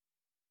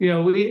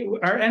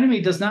Our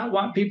enemy does not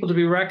want people to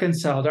be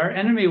reconciled. Our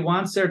enemy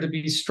wants there to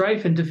be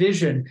strife and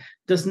division,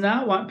 does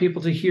not want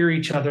people to hear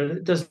each other,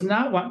 does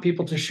not want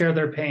people to share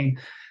their pain.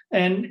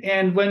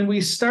 And when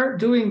we start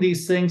doing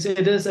these things,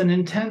 it is an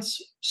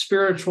intense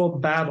spiritual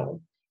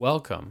battle.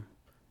 Welcome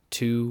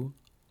to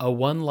a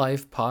One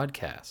Life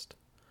podcast.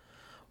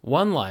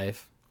 One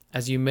Life,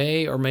 as you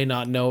may or may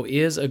not know,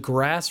 is a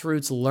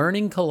grassroots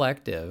learning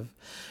collective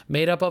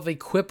made up of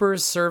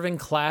equippers serving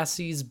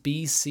classes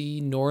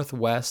BC,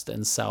 Northwest,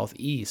 and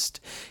Southeast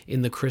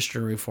in the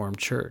Christian Reformed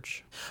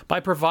Church. By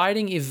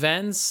providing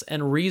events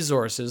and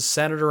resources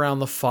centered around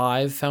the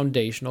 5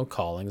 foundational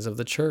callings of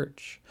the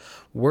church: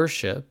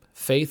 worship,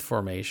 faith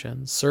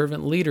formation,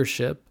 servant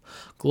leadership,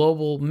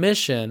 global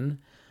mission,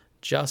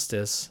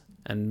 justice,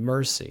 and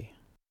mercy.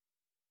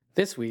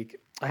 This week,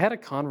 I had a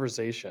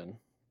conversation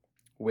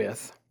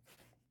with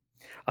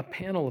a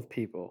panel of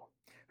people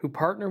who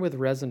partner with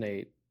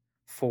Resonate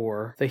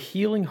for the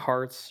Healing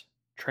Hearts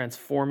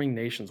Transforming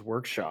Nations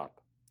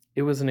workshop.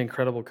 It was an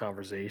incredible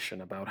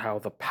conversation about how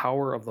the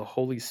power of the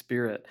Holy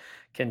Spirit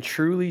can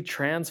truly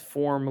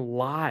transform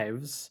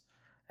lives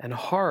and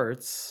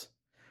hearts,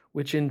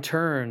 which in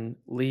turn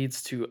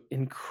leads to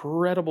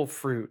incredible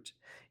fruit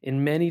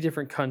in many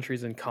different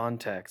countries and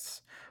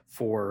contexts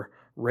for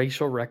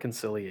racial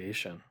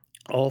reconciliation.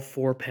 All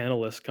 4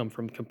 panelists come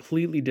from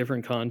completely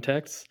different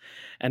contexts,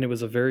 and it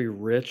was a very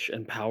rich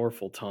and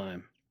powerful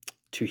time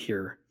to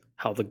hear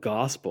how the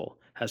gospel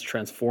has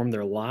transformed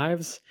their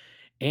lives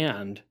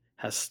and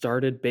has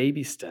started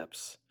baby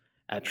steps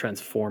at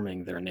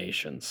transforming their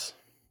nations.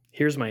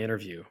 Here's my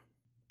interview.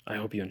 I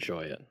hope you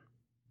enjoy it.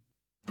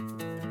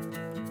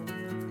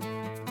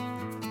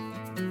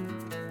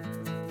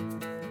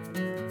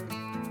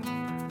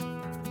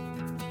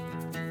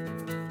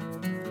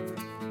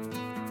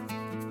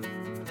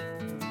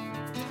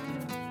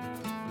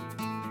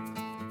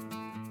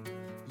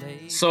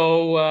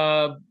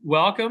 So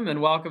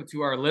welcome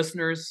to our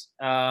listeners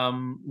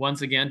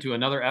once again to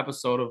another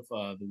episode of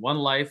the One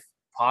Life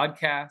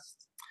podcast.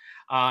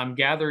 I'm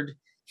gathered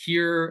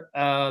here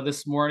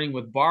this morning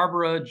with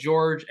Barbara,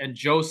 George, and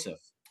Joseph,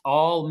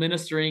 all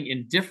ministering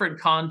in different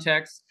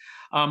contexts,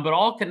 but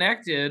all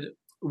connected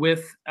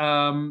with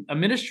a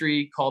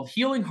ministry called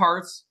Healing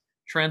Hearts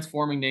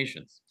Transforming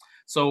Nations.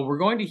 So we're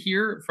going to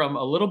hear from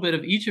a little bit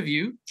of each of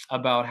you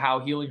about how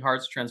Healing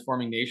Hearts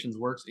Transforming Nations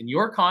works in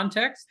your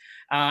context,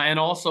 and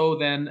also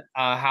then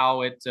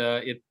how it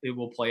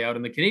will play out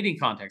in the Canadian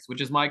context, which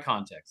is my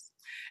context.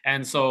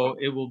 And so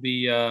it will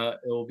be a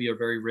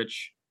very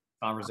rich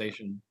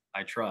conversation,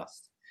 I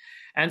trust.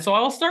 And so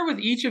I'll start with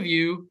each of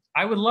you.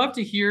 I would love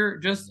to hear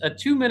just a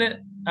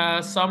 2-minute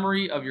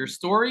summary of your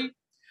story.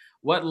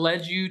 What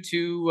led you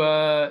to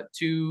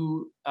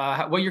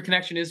what your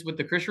connection is with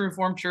the Christian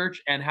Reformed Church,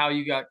 and how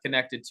you got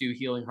connected to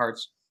Healing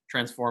Hearts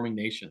Transforming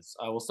Nations.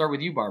 We'll start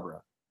with you,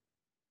 Barbara.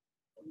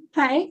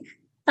 Hi.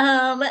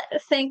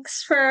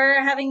 Thanks for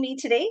having me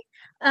today.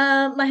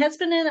 My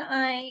husband and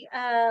I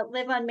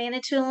live on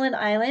Manitoulin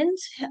Island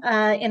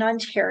in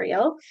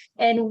Ontario,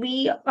 and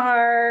we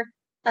are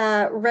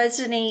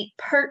Resonate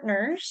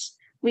partners.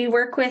 We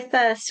work with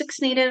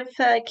 6 Native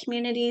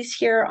communities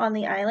here on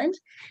the island.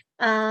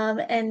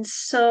 And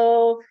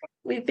so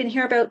we've been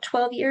here about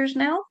 12 years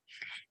now.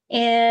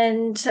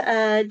 And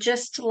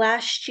just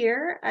last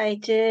year, I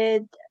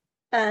did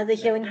the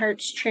Healing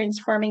Hearts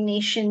Transforming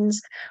Nations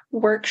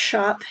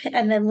workshop.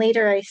 And then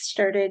later I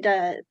started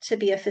to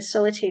be a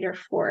facilitator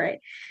for it.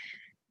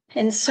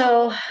 And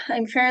so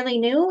I'm fairly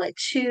new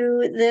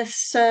to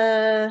this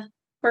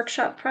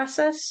workshop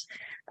process,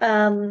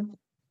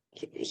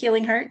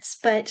 Healing Hearts.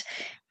 But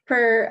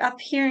for up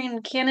here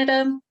in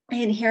Canada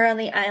and here on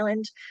the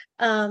island,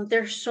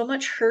 there's so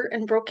much hurt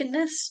and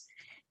brokenness,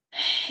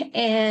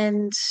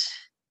 and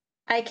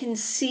I can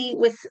see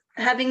with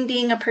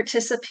being a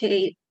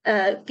participant,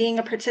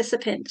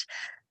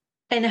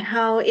 and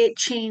how it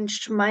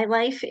changed my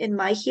life in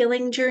my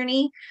healing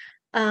journey.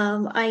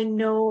 I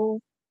know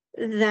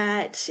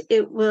that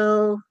it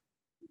will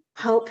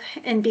help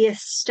and be a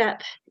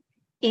step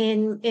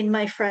in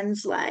my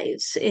friends'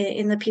 lives,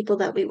 in the people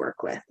that we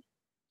work with.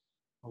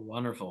 Oh,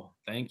 wonderful.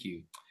 Thank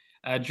you.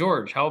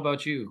 George, how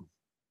about you?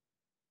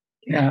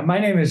 Yeah, my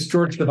name is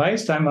George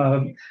Device. I'm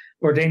a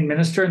ordained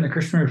minister in the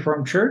Christian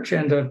Reformed Church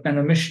and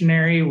a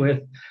missionary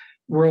with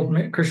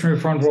Christian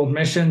Reformed World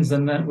Missions,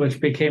 and then which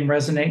became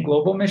Resonate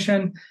Global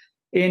Mission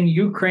in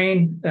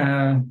Ukraine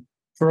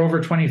for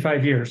over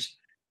 25 years.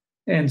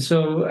 And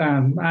so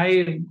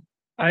I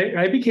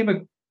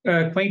became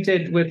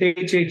acquainted with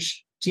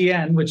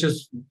HHTN, which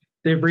is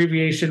the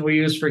abbreviation we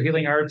use for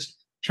Healing Hearts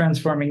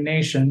Transforming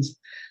Nations,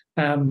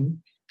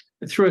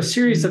 through a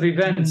series of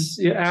events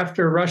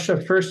after Russia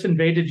first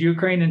invaded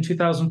Ukraine in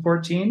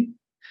 2014.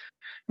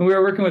 And we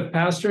were working with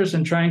pastors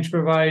and trying to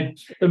provide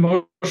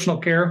emotional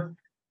care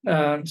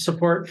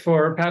support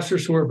for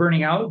pastors who were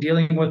burning out,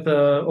 dealing with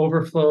the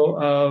overflow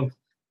of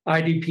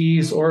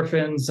IDPs,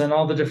 orphans, and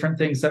all the different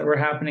things that were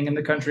happening in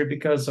the country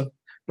because of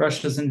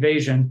Russia's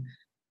invasion.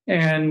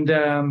 And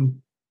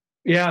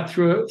yeah,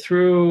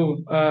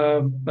 through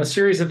a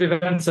series of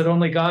events that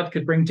only God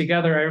could bring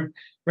together, I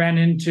ran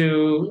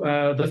into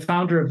the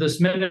founder of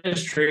this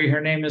ministry.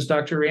 Her name is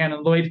Dr.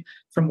 Rhiannon Lloyd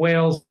from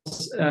Wales,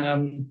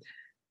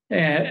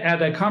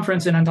 at a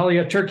conference in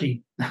Antalya,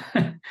 Turkey.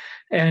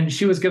 And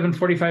she was given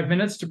 45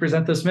 minutes to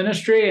present this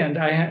ministry. And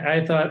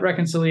I thought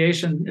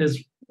reconciliation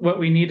is what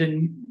we need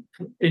in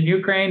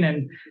Ukraine.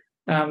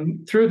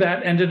 And through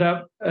that, ended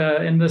up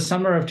in the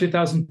summer of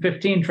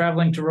 2015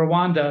 traveling to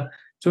Rwanda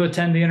to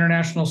attend the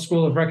International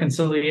School of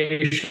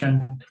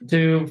Reconciliation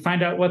to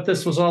find out what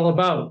this was all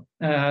about.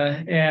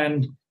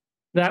 And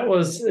that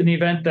was an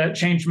event that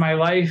changed my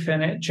life,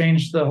 and it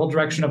changed the whole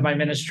direction of my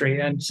ministry.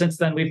 And since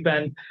then, we've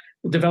been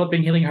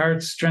developing Healing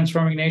Hearts,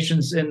 transforming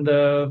nations in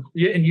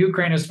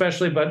Ukraine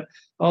especially, but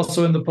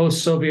also in the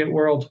post-Soviet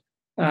world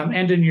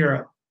and in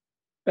Europe.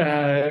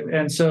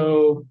 And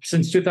so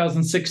since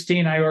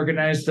 2016, I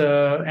organized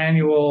an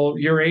annual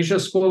Eurasia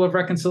School of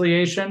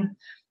Reconciliation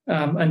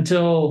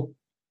until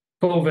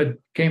COVID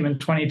came in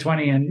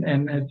 2020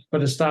 and had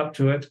put a stop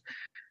to it.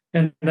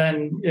 And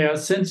then,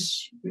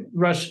 since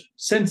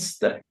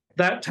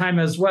that time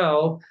as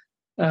well,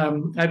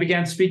 I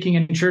began speaking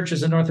in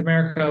churches in North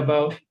America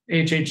about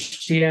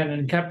HHTN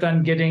and kept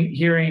on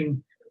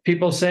hearing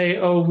people say,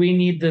 "Oh, we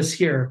need this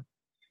here."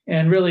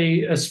 And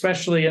really,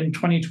 especially in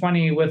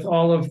 2020, with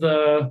all of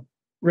the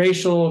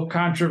racial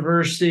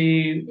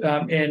controversy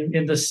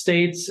in the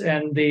States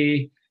and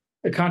the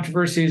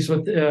controversies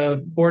with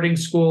boarding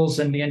schools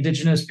and the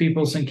Indigenous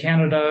peoples in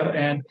Canada,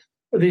 and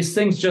these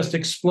things just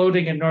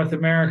exploding in North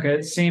America,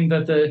 it seemed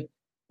that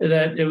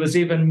it was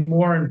even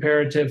more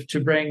imperative to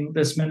bring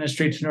this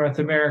ministry to North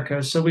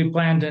America. So we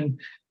planned in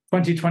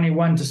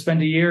 2021 to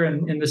spend a year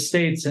in the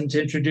States and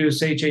to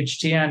introduce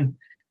HHTN.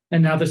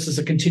 And now this is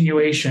a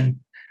continuation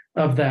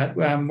of that.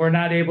 We're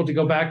not able to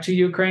go back to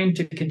Ukraine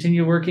to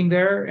continue working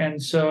there. And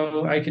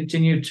so I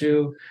continue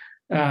to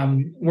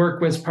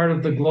work as part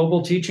of the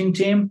global teaching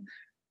team.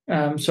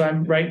 So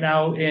I'm right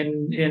now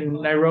in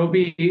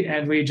Nairobi,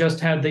 and we just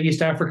had the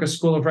East Africa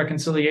School of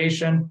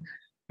Reconciliation,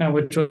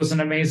 which was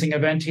an amazing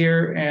event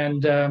here.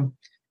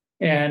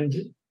 And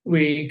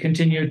we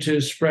continue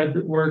to spread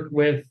the work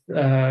with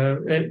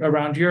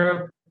around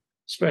Europe,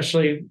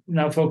 especially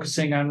now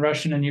focusing on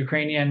Russian and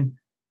Ukrainian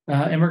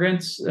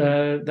immigrants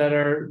that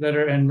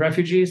are and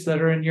refugees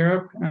that are in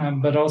Europe,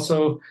 but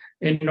also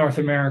in North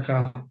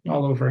America,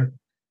 all over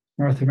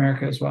North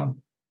America as well.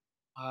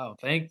 Wow,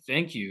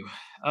 thank you.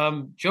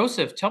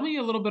 Joseph, tell me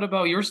a little bit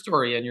about your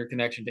story and your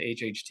connection to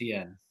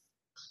HHTN.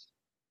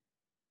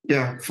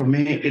 Yeah, for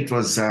me, it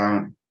was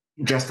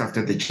just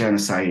after the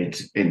genocide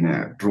in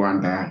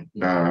Rwanda,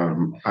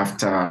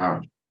 after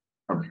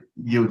a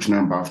huge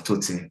number of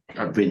Tutsi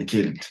have been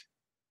killed.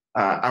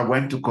 I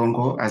went to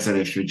Congo as a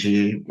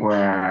refugee,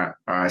 where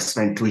I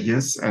spent 2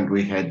 years, and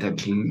we had a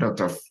lot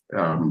of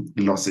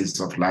losses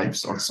of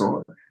lives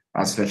also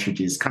as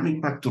refugees. Coming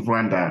back to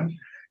Rwanda,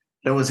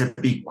 there was a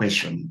big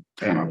question.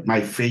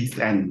 My faith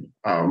and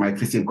my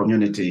Christian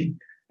community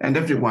and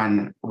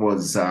everyone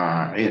was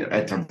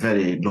at a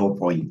very low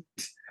point.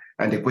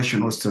 And the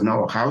question was to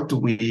know, how do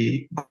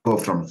we go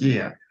from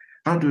here?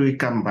 How do we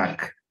come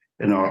back,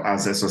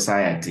 as a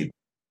society?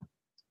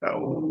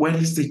 Where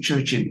is the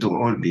church into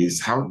all this?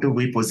 How do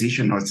we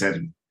position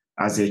ourselves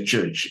as a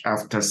church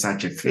after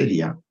such a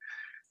failure?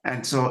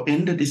 And so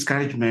in the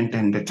discouragement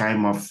and the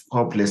time of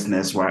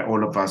hopelessness, where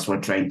all of us were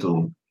trying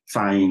to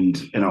find,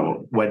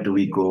 where do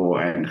we go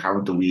and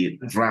how do we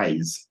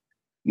rise?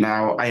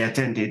 Now, I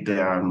attended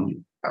a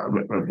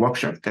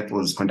workshop that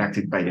was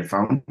conducted by the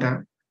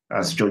founder,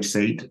 as George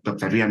said,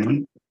 Dr.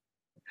 Rhiannon.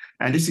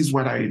 And this is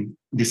what I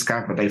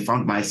discovered. I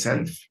found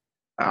myself,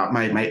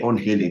 my own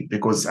healing,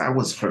 because I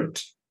was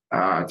hurt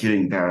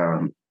during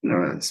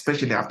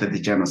especially after the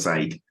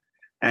genocide.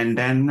 And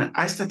then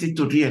I started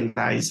to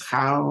realize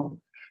how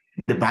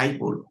the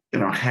Bible,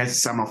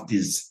 has some of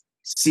these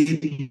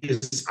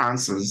serious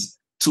answers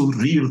to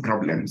real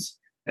problems.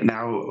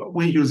 Now,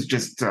 we used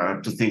just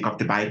to think of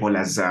the Bible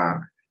as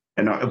a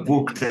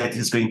book that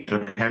is going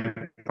to help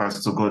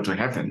us to go to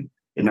heaven,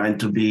 and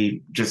to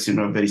be just,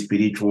 very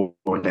spiritual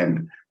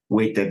and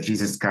wait that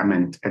Jesus come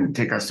and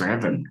take us to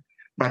heaven.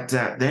 But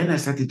then I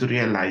started to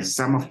realize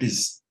some of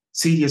these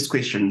serious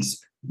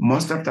questions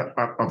most of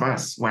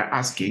us were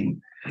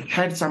asking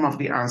had some of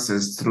the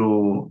answers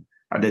through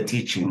the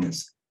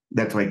teachings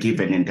that were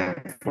given in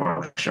that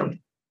workshop.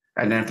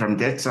 And then from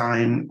that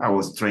time, I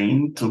was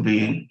trained to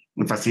be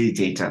a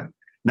facilitator.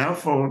 Now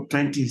for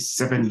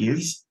 27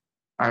 years,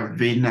 I've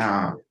been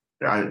a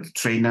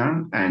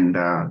trainer and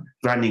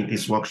running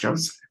these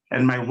workshops.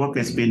 And my work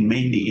has been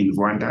mainly in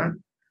Rwanda,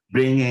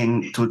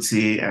 bringing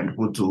Tutsi and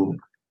Hutu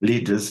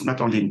leaders,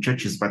 not only in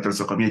churches, but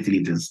also community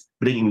leaders,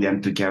 bringing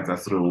them together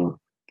through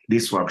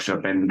this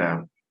workshop and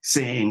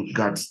saying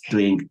God's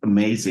doing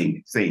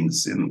amazing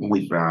things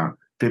with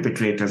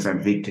perpetrators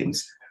and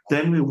victims.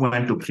 Then we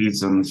went to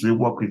prisons, we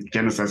work with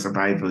genocide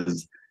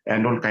survivors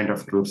and all kinds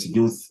of groups,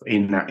 youth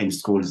in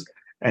schools.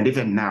 And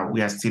even now,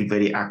 we are still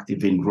very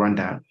active in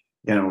Rwanda,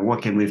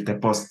 working with the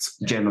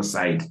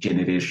post-genocide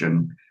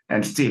generation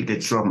and still the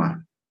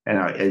trauma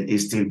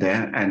is still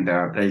there, and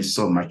there is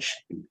so much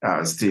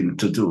still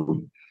to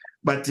do.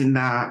 But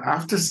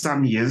after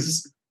some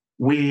years,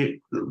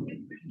 we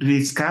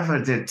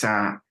discovered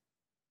that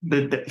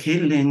the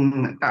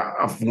healing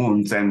of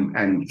wounds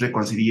and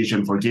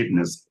reconciliation,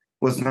 forgiveness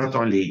was not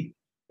only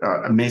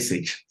a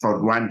message for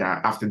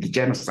Rwanda after the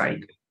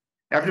genocide.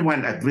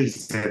 Everyone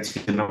agrees that,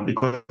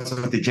 because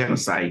of the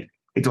genocide,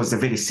 it was a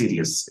very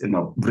serious,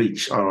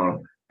 breach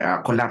or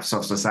collapse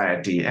of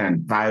society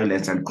and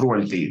violence and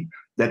cruelty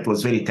that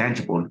was very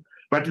tangible.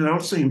 But we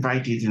also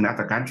invited in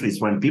other countries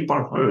when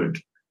people heard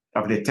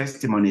of the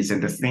testimonies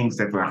and the things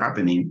that were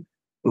happening.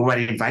 We were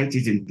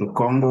invited into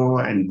Congo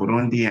and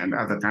Burundi and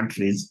other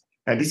countries.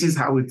 And this is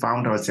how we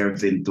found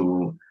ourselves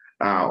into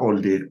all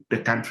the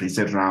countries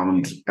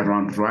around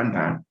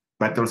Rwanda,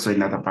 but also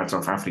in other parts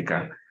of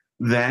Africa.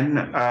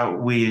 Then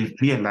we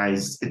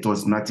realized it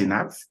was not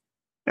enough.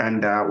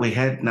 And we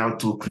had now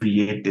to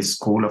create the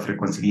School of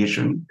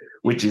Reconciliation,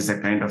 which is a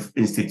kind of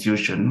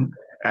institution,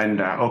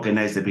 and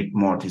organize a bit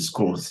more the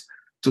schools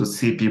to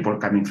see people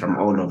coming from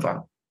all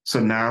over. So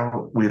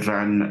now we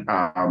run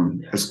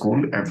a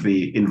school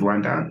in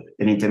Rwanda,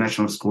 an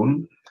international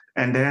school.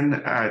 And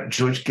then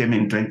George came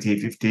in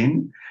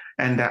 2015.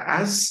 And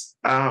as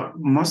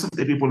most of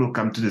the people who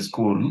come to the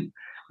school,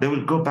 they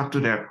will go back to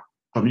their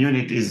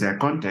communities, their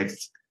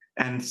context,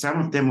 and some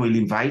of them will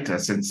invite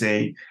us and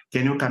say,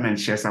 can you come and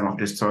share some of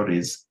the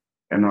stories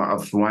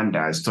of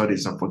Rwanda,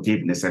 stories of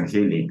forgiveness and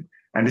healing?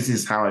 And this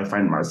is how I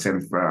find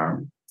myself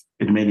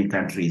in many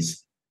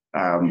countries,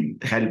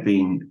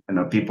 helping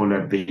people who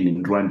have been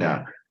in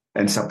Rwanda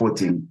and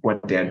supporting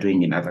what they are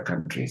doing in other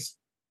countries.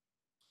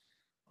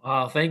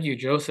 Thank you,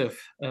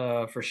 Joseph,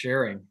 for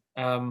sharing.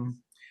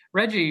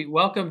 Reggie,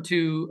 welcome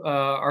to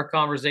our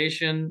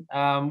conversation.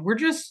 We're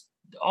just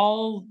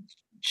all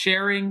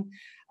sharing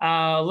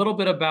a little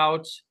bit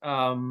about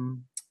our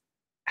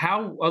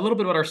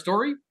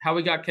story, how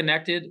we got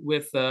connected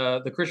with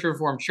the Christian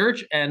Reformed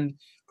Church, and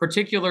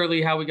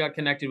particularly how we got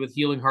connected with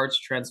Healing Hearts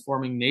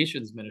Transforming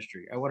Nations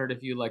Ministry. I wondered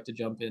if you'd like to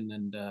jump in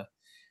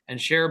and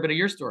share a bit of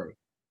your story.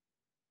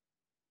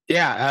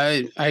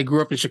 Yeah, I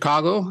grew up in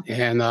Chicago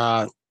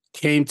and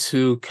came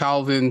to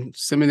Calvin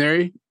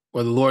Seminary,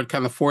 where the Lord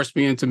kind of forced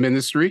me into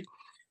ministry.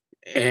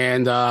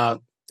 And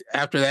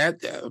after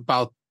that,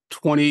 about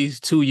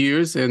 22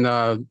 years in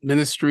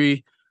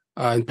ministry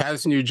in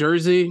Paterson, New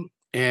Jersey,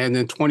 and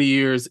then 20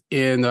 years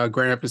in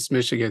Grand Rapids,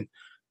 Michigan,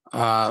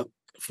 at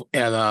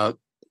a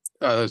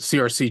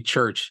CRC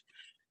church.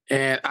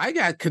 And I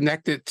got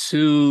connected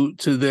to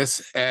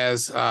this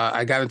as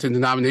I got into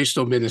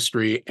denominational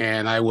ministry,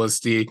 and I was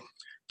the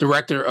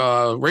director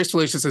of race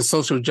relations and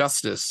social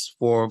justice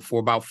for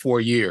about 4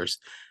 years.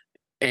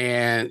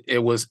 And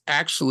it was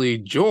actually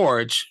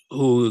George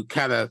who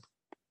kind of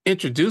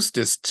introduced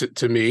this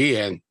to me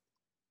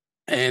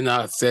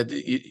and said,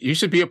 you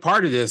should be a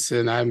part of this.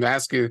 And I'm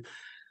asking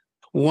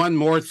one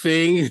more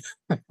thing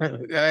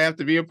that I have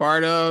to be a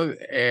part of.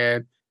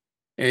 And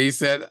I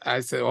said,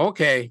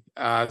 okay.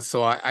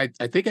 So I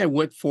think I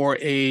went for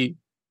a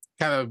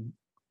kind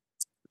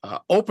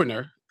of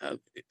opener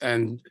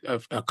and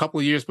a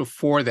couple of years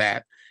before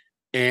that.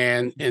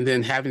 And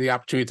then having the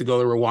opportunity to go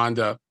to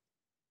Rwanda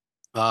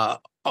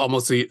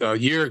almost a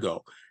year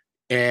ago.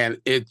 And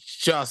it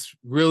just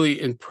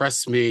really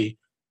impressed me,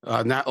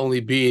 not only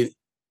being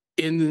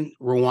in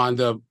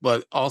Rwanda,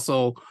 but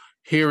also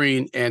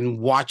hearing and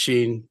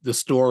watching the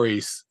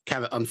stories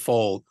kind of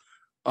unfold.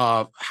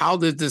 How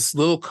did this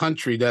little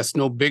country that's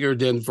no bigger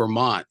than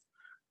Vermont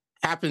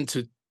happen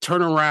to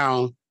turn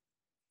around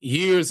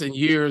years and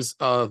years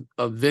of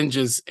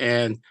vengeance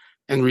and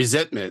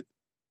resentment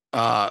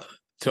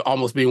to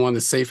almost being one of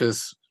the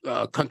safest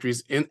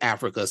countries in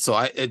Africa? So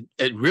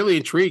it really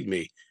intrigued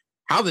me.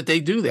 How did they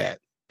do that?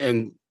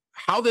 And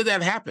how did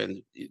that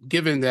happen,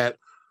 given that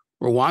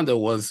Rwanda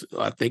was,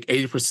 I think,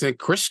 80%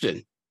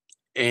 Christian?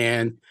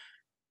 And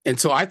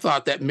so I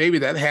thought that maybe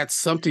that had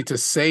something to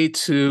say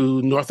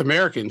to North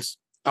Americans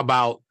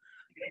about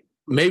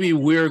maybe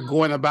we're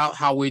going about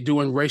how we're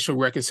doing racial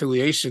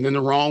reconciliation in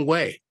the wrong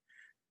way.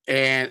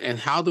 And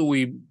how do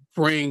we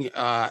bring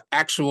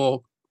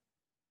actual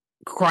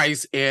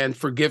Christ and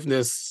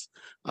forgiveness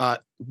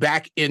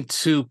back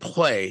into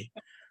play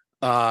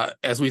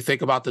as we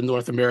think about the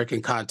North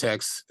American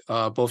context,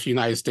 both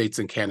United States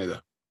and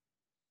Canada?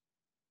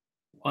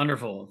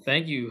 Wonderful.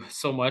 Thank you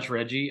so much,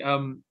 Reggie.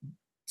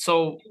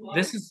 So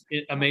this is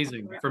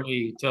amazing for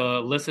me to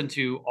listen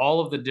to all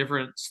of the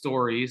different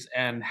stories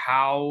and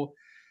how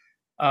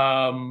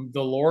the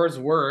Lord's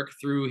work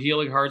through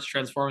Healing Hearts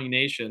Transforming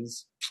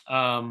Nations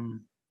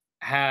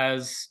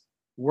has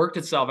worked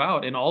itself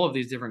out in all of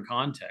these different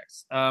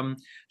contexts.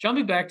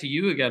 Jumping back to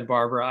you again,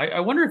 Barbara, I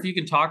wonder if you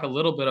can talk a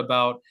little bit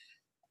about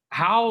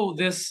how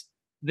this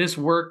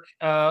work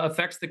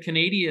affects the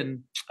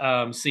Canadian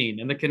scene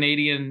and the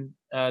Canadian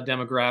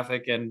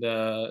demographic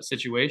and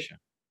situation.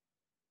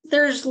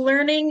 There's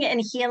learning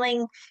and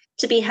healing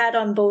to be had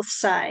on both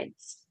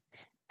sides.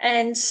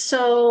 And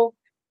so,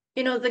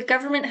 the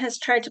government has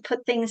tried to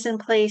put things in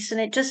place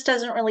and it just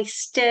doesn't really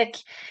stick.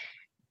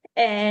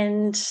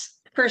 And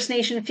First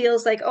Nation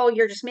feels like, oh,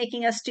 you're just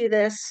making us do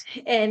this.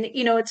 And,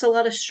 it's a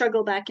lot of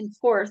struggle back and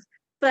forth.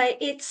 But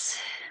it's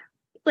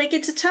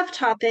a tough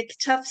topic,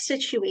 tough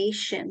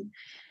situation.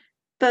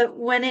 But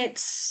when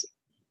it's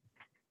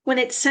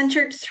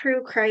centered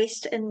through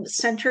Christ and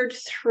centered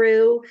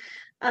through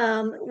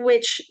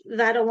which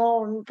that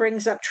alone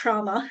brings up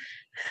trauma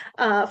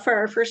for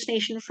our First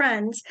Nation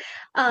friends,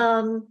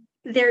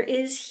 there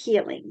is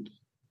healing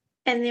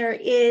and there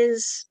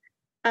is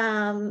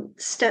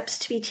steps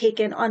to be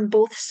taken on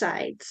both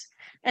sides.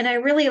 And I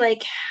really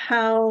like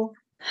how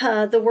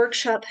the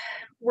workshop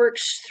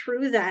works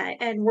through that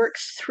and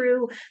works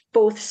through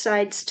both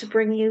sides to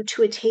bring you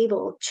to a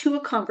table, to a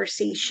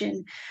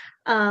conversation,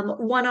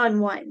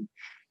 one-on-one.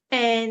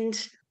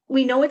 And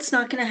we know it's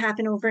not going to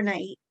happen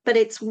overnight, but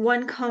it's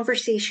one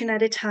conversation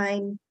at a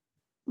time,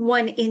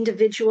 one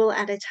individual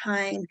at a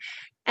time.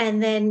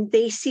 And then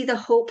they see the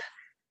hope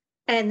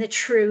and the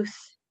truth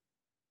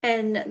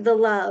and the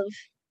love,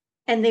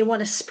 and they want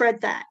to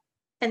spread that.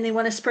 And they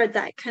want to spread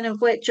that, kind of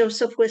what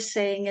Joseph was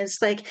saying, is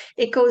like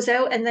it goes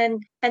out, and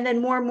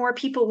then more and more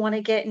people want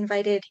to get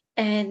invited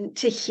and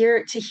to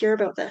hear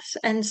about this.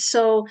 And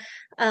so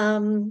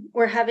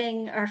we're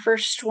having our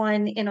first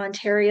one in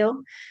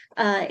Ontario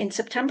in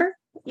September.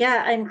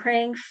 Yeah, I'm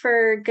praying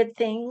for good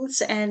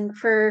things and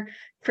for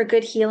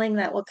good healing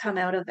that will come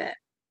out of it.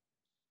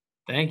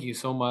 Thank you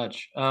so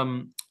much.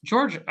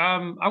 George,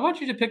 I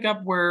want you to pick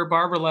up where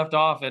Barbara left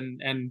off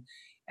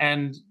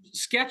and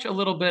sketch a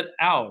little bit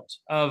out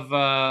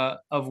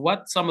of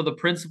what some of the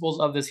principles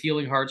of this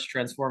Healing Hearts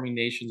Transforming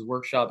Nations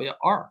workshop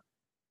are.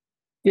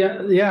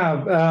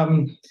 Yeah.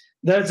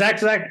 That's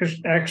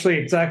actually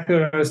exactly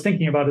what I was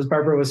thinking about as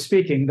Barbara was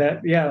speaking.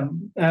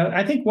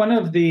 I think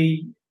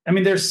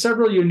there's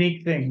several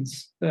unique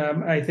things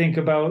I think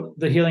about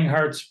the Healing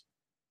Hearts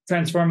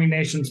Transforming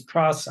Nations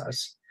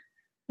process.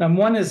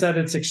 One is that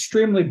it's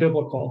extremely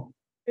biblical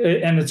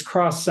and it's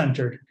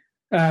cross-centered.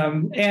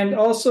 And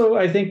also,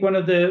 I think one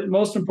of the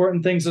most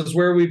important things is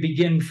where we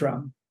begin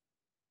from.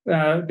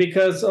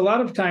 Because a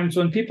lot of times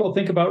when people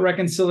think about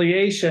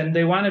reconciliation,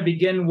 they want to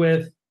begin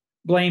with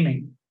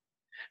blaming.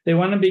 They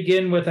want to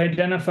begin with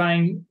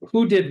identifying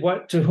who did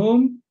what to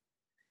whom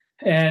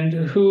and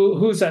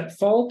who's at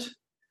fault.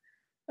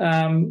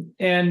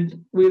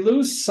 And we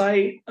lose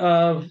sight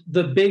of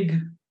the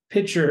big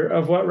picture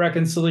of what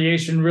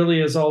reconciliation really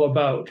is all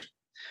about.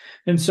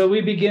 And so we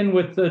begin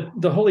with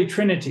the Holy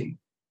Trinity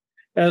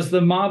as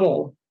the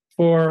model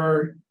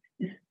for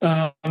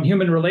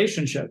human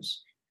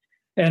relationships.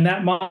 And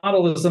that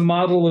model is a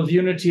model of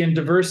unity and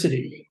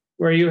diversity,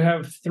 where you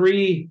have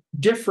three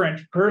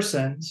different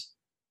persons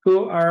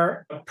who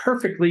are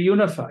perfectly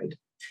unified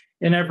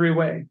in every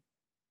way.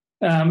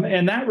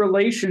 And that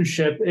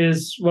relationship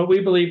is what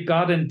we believe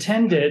God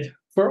intended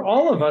for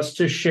all of us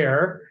to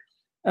share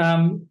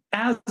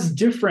as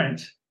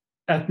different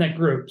ethnic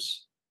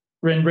groups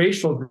and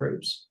racial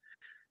groups.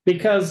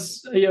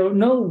 Because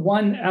no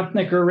one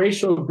ethnic or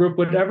racial group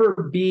would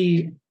ever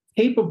be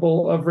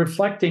capable of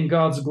reflecting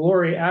God's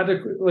glory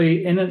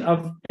adequately in and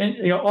of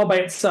all by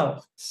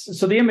itself.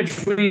 So the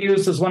image we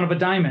use is one of a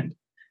diamond,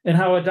 and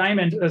how a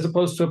diamond, as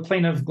opposed to a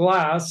plane of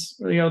glass,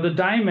 the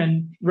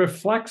diamond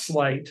reflects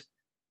light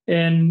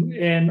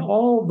in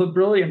all the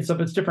brilliance of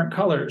its different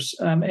colors.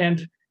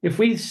 And if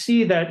we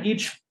see that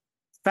each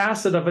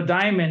facet of a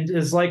diamond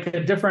is like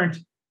a different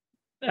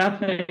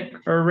ethnic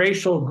or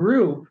racial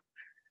group,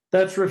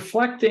 that's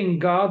reflecting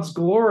God's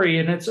glory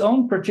in its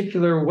own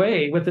particular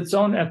way, with its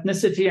own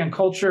ethnicity and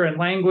culture and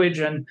language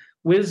and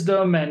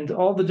wisdom and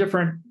all the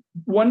different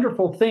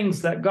wonderful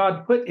things that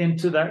God put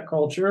into that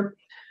culture,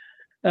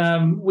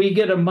 we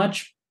get a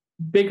much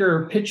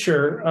bigger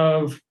picture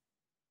of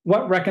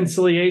what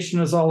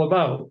reconciliation is all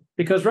about.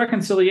 Because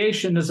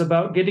reconciliation is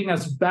about getting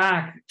us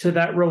back to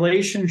that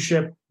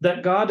relationship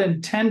that God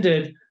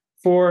intended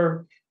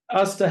for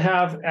us to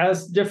have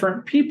as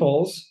different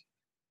peoples,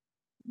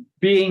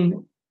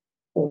 being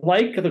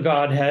like the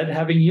Godhead,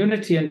 having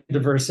unity and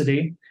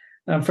diversity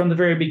from the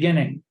very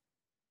beginning.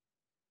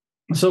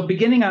 So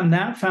beginning on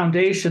that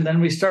foundation,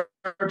 then we start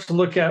to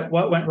look at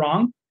what went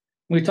wrong.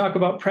 We talk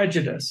about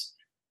prejudice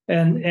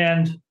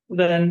and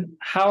then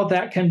how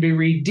that can be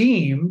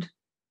redeemed,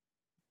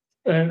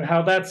 and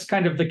how that's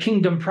kind of the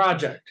kingdom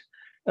project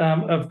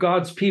of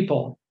God's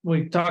people.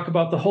 We talk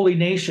about the holy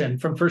nation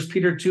from 1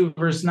 Peter 2,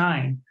 verse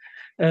 9.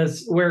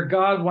 As where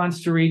God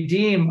wants to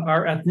redeem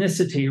our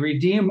ethnicity,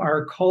 redeem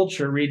our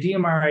culture,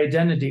 redeem our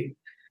identity.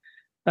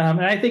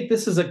 And I think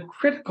this is a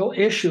critical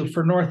issue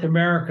for North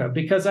America,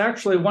 because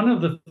actually one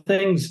of the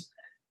things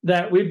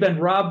that we've been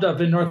robbed of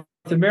in North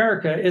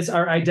America is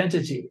our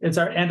identity, and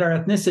our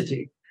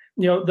ethnicity.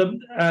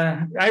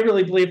 I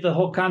really believe the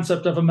whole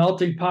concept of a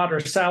melting pot or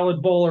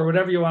salad bowl or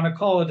whatever you want to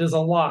call it is a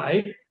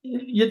lie.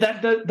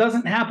 That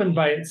doesn't happen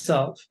by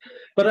itself.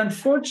 But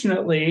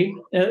unfortunately,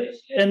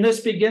 and this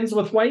begins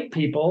with white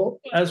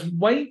people, as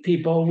white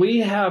people, we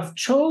have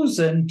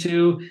chosen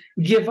to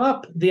give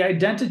up the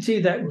identity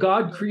that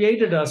God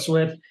created us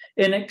with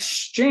in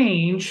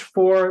exchange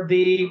for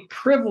the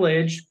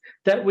privilege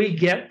that we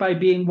get by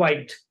being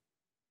white.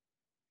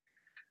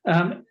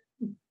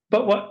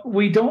 But what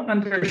we don't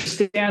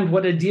understand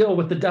what a deal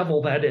with the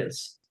devil that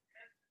is,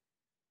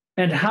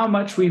 and how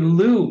much we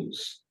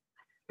lose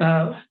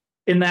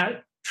in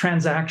that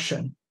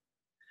transaction.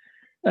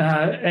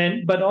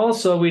 But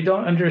also we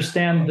don't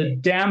understand the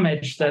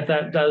damage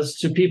that does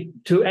to people,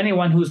 to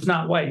anyone who's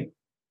not white.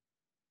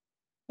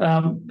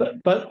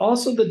 But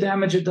also the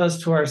damage it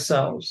does to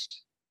ourselves.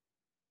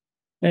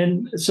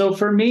 And so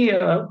for me,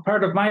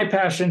 part of my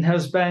passion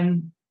has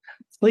been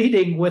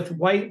pleading with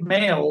white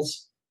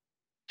males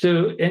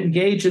to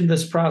engage in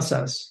this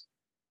process,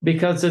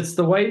 because it's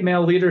the white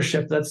male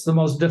leadership that's the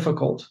most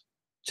difficult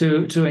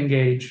to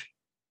engage.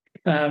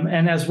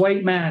 And as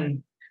white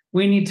men,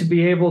 we need to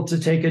be able to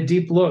take a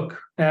deep look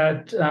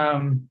at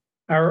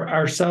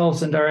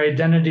ourselves and our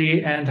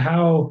identity and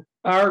how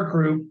our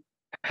group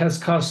has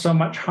caused so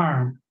much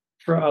harm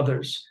for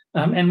others.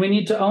 And we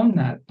need to own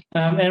that.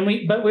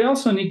 But we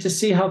also need to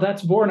see how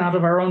that's born out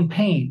of our own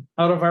pain,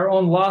 out of our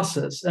own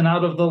losses, and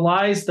out of the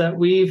lies that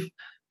we've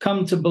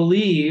come to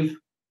believe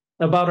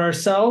about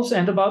ourselves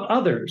and about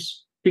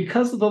others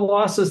because of the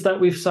losses that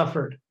we've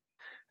suffered.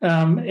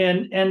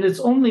 And it's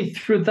only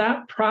through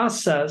that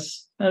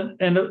process,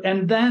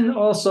 and then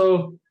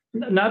also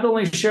not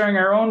only sharing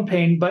our own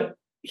pain, but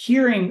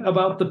hearing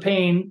about the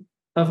pain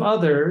of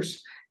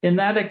others, in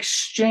that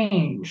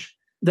exchange,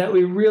 that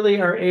we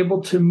really are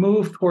able to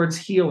move towards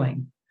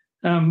healing.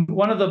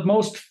 One of the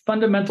most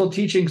fundamental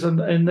teachings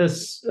in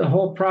this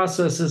whole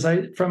process is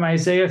from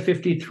Isaiah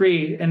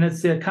 53, and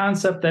it's the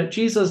concept that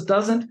Jesus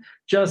doesn't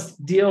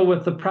just deal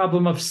with the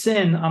problem of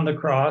sin on the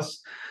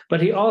cross,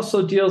 but he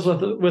also deals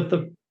with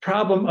the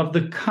problem of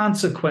the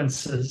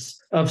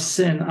consequences of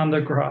sin on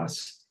the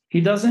cross. He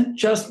doesn't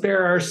just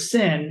bear our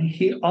sin,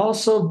 he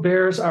also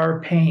bears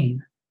our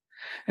pain.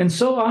 And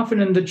so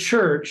often in the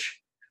church,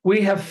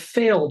 we have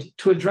failed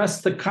to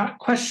address the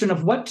question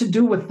of what to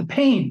do with the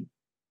pain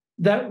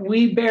that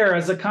we bear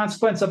as a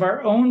consequence of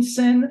our own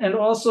sin, and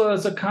also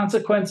as a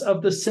consequence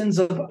of the sins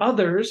of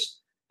others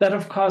that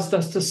have caused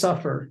us to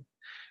suffer.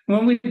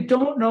 When we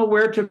don't know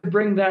where to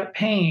bring that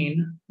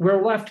pain,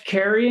 we're left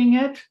carrying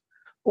it,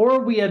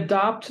 or we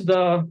adopt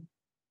the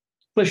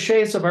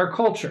cliches of our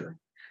culture.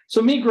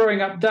 So me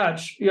growing up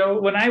Dutch,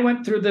 when I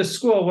went through this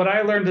school, what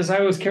I learned is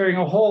I was carrying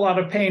a whole lot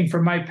of pain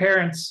from my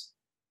parents'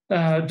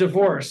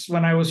 divorce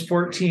when I was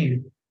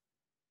 14.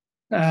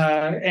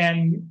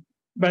 And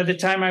by the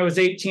time I was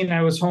 18,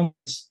 I was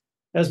homeless,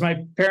 as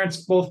my parents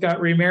both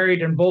got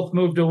remarried and both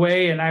moved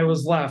away, and I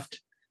was left.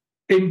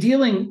 In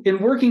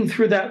working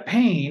through that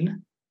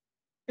pain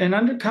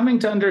and coming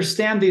to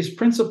understand these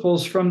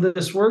principles from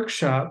this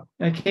workshop,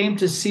 I came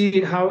to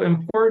see how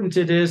important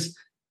it is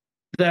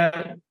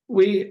that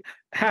we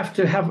have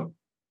to have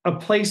a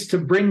place to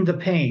bring the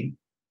pain.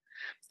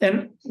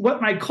 And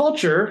what my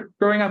culture,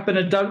 growing up in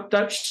a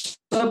Dutch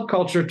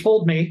subculture,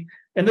 told me,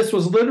 and this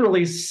was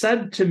literally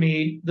said to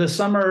me the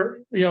summer,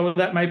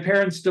 that my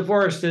parents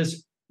divorced,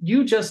 is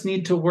you just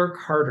need to work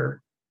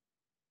harder.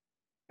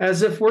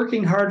 As if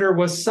working harder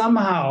was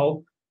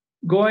somehow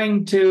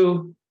going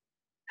to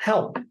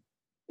help.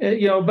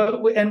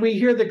 And we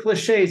hear the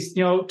cliches,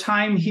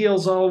 time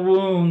heals all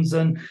wounds,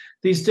 and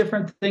these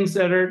different things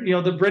that are,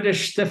 the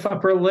British stiff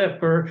upper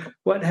lip or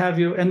what have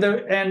you, and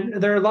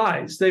they're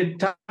lies.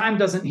 Time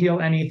doesn't heal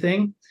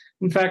anything.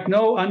 In fact,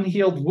 no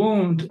unhealed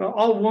wound,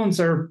 all wounds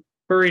are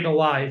buried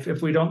alive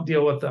if we don't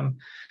deal with them.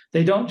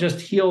 They don't just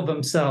heal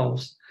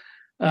themselves.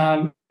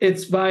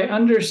 It's by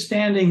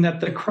understanding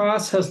that the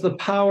cross has the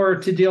power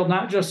to deal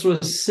not just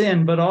with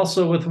sin, but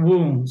also with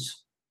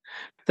wounds,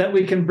 that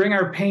we can bring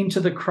our pain to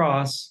the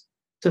cross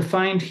to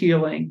find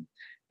healing.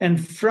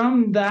 And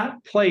from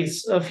that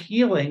place of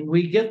healing,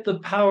 we get the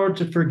power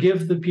to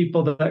forgive the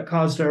people that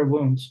caused our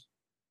wounds.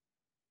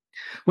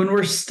 When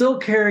we're still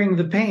carrying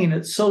the pain,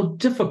 it's so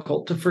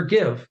difficult to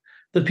forgive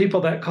the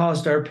people that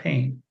caused our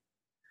pain.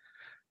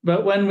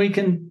 But when we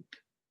can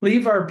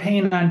leave our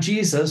pain on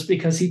Jesus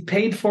because he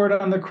paid for it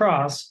on the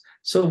cross,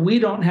 so we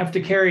don't have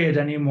to carry it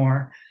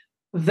anymore,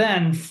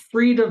 then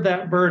freed of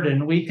that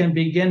burden, we can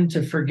begin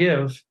to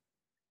forgive.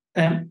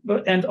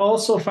 And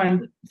also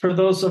find, for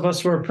those of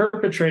us who are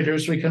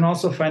perpetrators, we can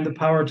also find the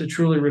power to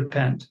truly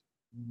repent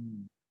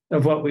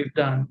of what we've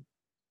done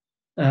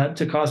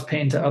to cause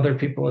pain to other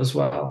people as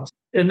well.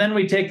 And then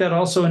we take that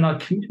also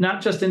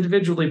not just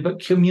individually, but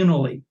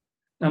communally.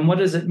 And what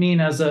does it mean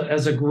as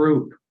a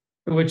group,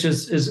 which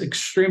is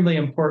extremely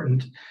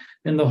important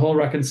in the whole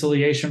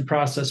reconciliation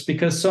process,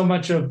 because so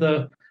much of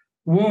the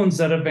wounds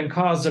that have been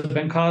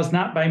caused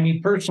not by me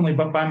personally,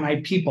 but by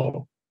my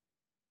people.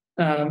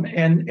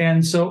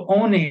 And so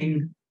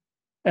owning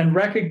and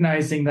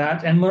recognizing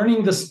that and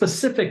learning the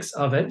specifics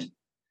of it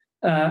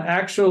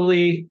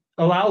actually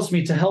allows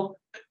me to help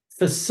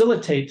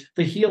facilitate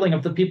the healing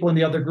of the people in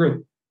the other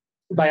group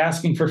by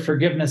asking for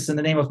forgiveness in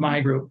the name of my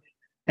group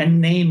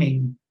and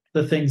naming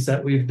the things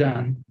that we've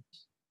done.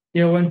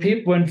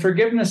 When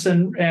forgiveness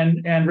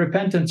and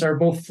repentance are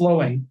both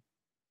flowing,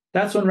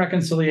 that's when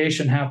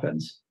reconciliation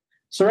happens.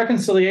 So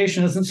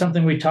reconciliation isn't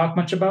something we talk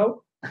much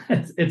about.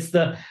 It's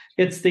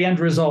the end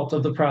result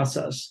of the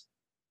process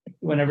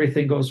when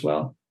everything goes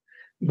well.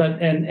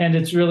 and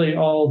it's really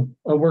all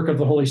a work of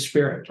the Holy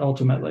Spirit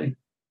ultimately.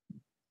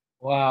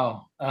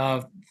 Wow.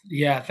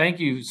 Yeah. Thank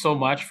you so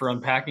much for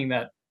unpacking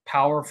that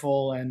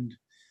powerful and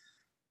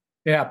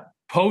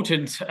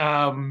potent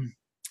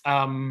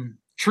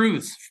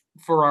truths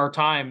for our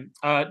time.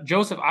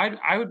 Joseph,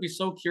 I would be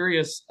so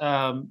curious,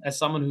 as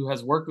someone who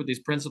has worked with these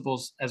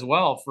principles as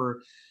well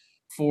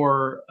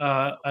for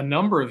a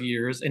number of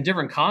years in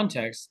different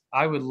contexts.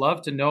 I would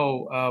love to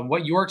know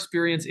what your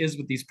experience is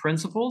with these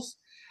principles,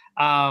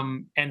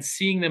 and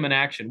seeing them in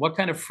action. What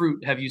kind of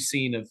fruit have you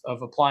seen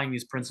of applying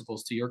these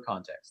principles to your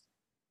context?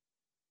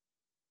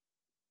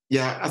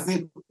 Yeah, I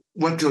think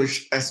what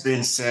George has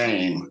been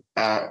saying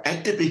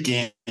at the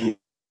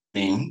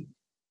beginning,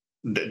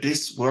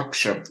 this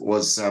workshop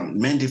was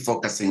mainly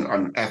focusing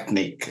on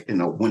ethnic,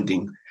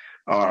 wounding,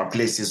 or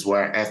places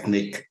where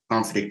ethnic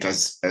conflict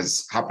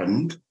has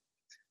happened.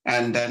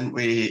 And then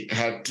we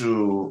had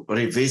to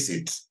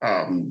revisit,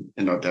 even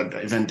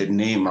the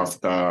name of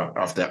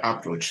the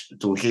approach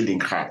to healing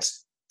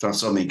hearts,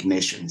 transforming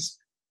nations.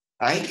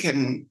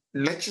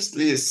 Let's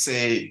just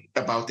say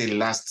about the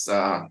last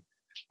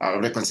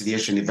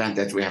reconciliation event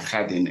that we have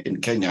had in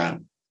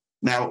Kenya.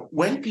 Now,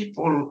 when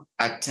people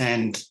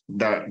attend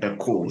the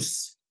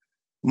course,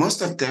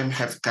 most of them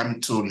have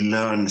come to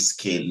learn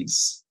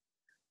skills,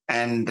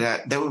 and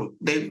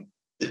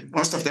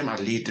most of them are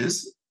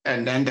leaders,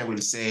 and then they will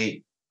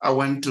say, I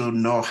want to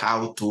know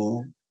how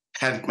to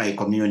help my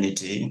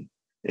community,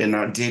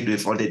 deal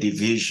with all the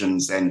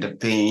divisions and the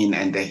pain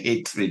and the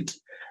hatred,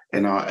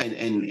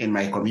 in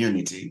my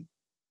community.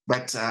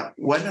 But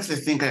one of the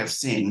things I've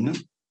seen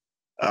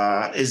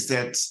is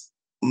that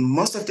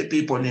most of the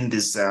people in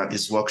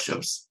these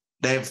workshops,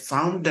 they have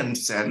found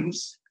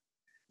themselves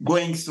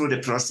going through the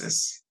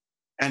process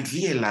and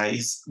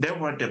realize they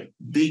were the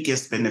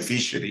biggest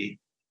beneficiary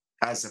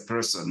as a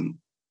person.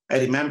 I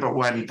remember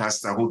one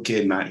pastor who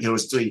came, he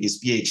was doing his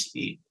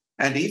PhD,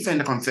 and he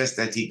even confessed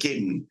that he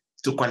came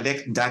to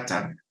collect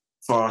data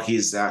for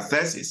his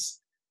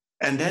thesis.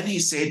 And then he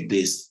said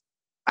this,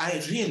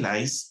 I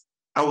realized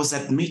I was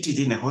admitted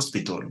in a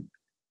hospital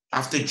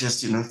after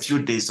just, a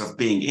few days of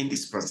being in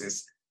this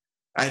process.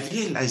 I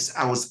realized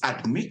I was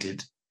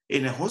admitted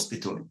in a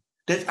hospital,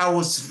 that I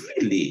was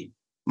really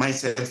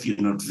myself,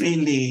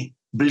 really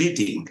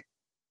bleeding,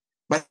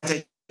 but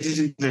I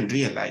didn't even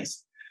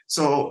realize.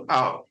 So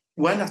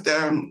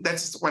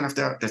that's one of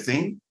the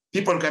thing,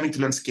 people coming to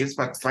learn skills,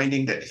 but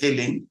finding the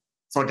healing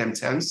for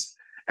themselves.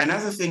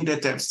 Another thing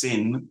that I've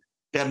seen,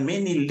 there are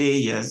many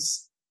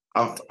layers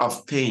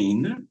of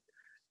pain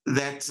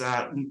that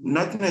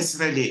not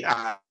necessarily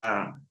are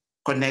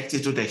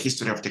connected to the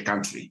history of the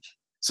country.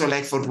 So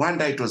like for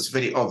Rwanda, it was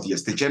very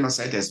obvious. The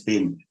genocide has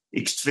been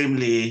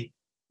extremely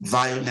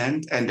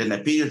violent and in a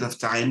period of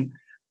time.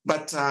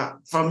 But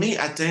for me,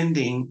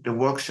 attending the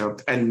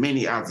workshop and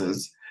many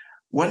others,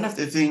 one of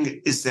the things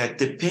is that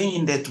the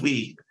pain that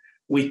we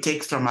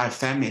take from our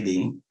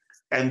family,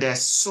 and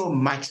there's so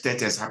much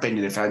that has happened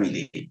in the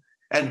family,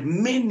 and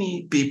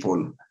many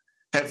people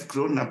have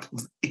grown up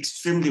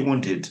extremely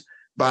wounded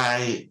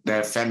by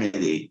their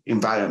family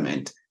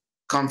environment,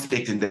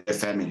 conflict in their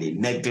family,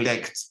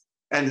 neglect,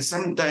 and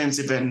sometimes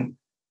even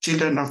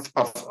children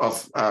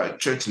of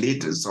church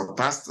leaders or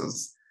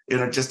pastors,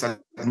 just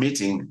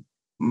admitting,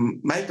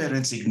 my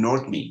parents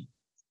ignored me.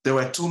 They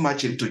were too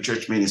much into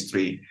church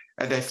ministry,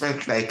 and I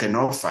felt like an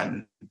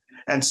orphan.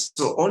 And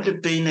so all the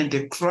pain and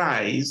the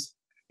cries,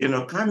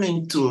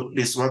 coming to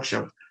this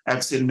workshop,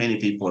 I've seen many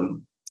people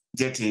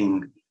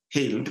getting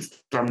healed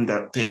from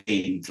the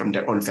pain from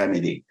their own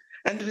family.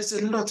 And there is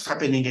a lot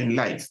happening in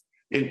life,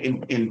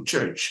 in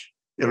church.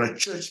 There are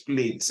church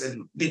splits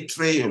and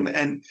betrayal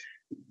and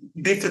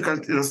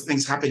difficult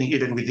things happening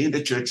even within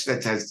the church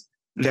that has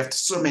left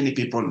so many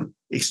people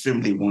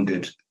extremely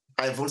wounded.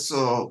 I've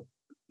also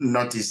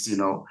noticed,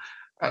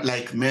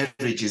 like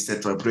marriages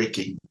that were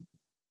breaking,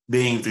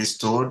 being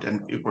restored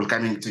and people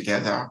coming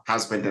together,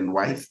 husband and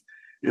wife,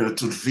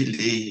 to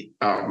really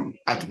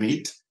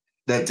admit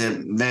that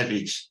the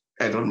marriage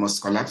had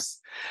almost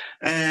collapsed.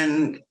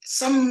 And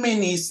so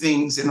many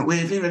things,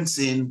 we've even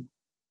seen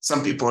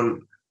some people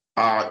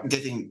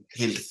getting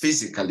healed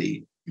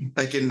physically.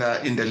 Like in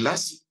the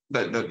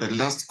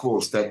last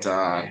course, that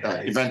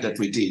event that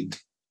we did,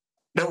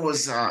 there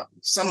was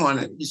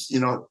someone,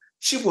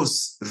 she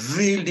was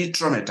really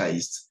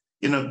traumatized,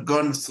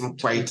 gone through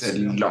quite a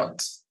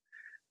lot,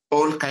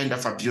 all kind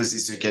of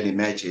abuses you can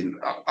imagine.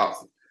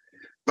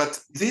 But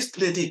this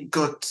lady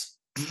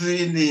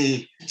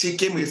she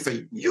came with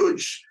a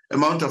huge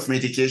amount of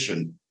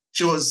medication.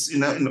 She was,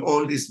 in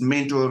all these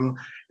mental,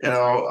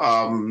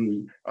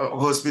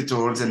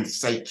 hospitals and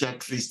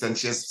psychiatrists, and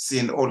she has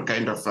seen all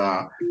kind of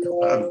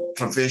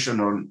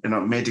professional,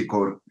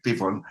 medical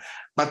people.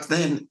 But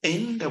then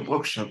in the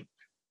workshop,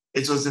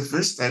 it was the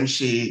first time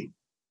she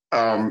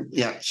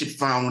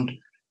found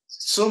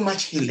so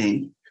much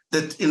healing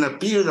that in a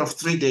period of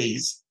 3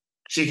 days,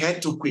 she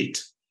had to quit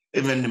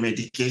even the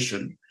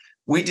medication.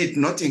 We did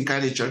not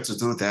encourage her to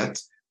do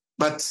that,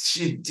 but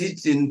she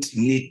didn't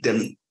need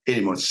them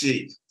anymore.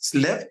 She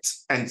slept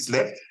and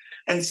slept,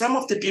 And some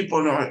of the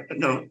people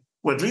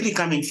were really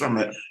coming from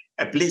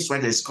a place where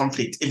there's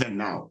conflict even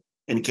now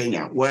in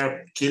Kenya,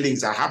 where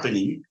killings are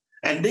happening.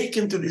 And they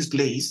came to this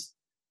place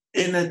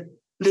in a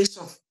place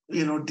of,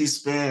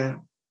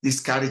 despair,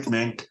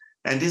 discouragement.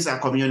 And these are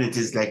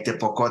communities like the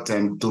Pokot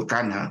and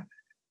Turkana.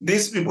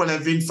 These people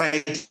have been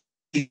fighting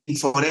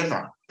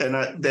forever. And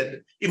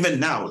that even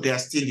now, they are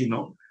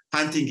still,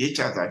 hunting each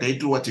other. They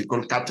do what we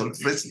call cattle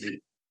wrestling.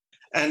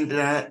 And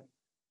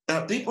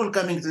people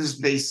coming to this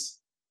place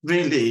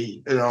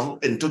really,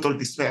 in total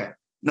despair,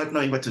 not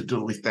knowing what to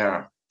do with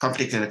their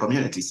conflict in the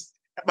communities,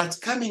 but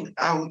coming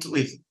out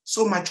with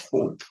so much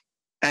hope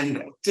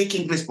and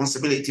taking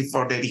responsibility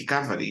for the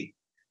recovery,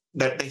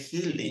 the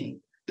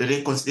healing, the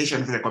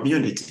reconciliation of the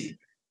community.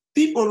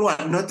 People who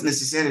are not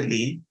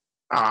necessarily,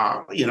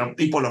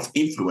 people of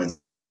influence,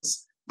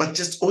 but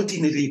just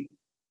ordinary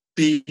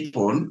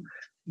people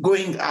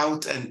going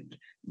out and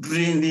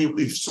really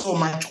with so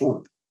much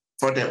hope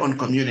for their own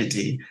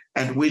community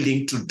and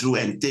willing to do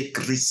and take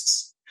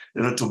risks,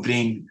 to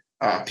bring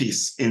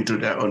peace into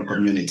their own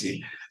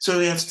community. So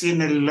we have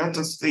seen a lot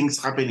of things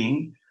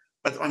happening,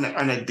 but on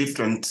a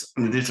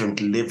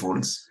different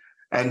levels.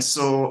 And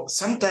so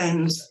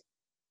sometimes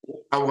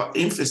our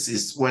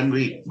emphasis when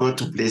we go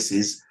to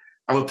places,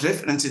 our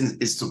preference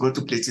is to go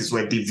to places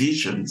where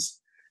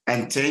divisions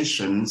and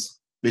tensions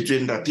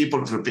between the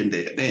people group in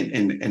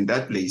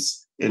that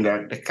place, in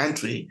the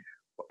country,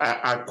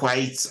 are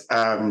quite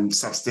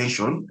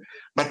substantial.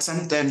 But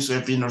sometimes we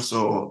have been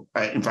also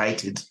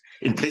invited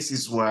in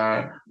places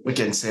where we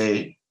can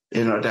say,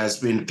 there's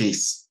been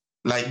peace.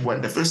 Like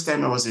when the first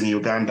time I was in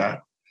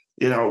Uganda,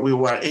 we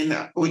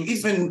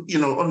even,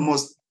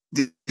 almost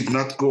did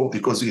not go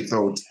because we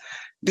thought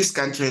this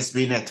country has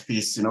been at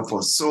peace,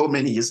 for so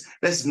many years.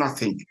 There's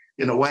nothing,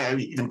 why are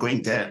we even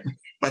going there?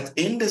 But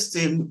in the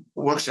same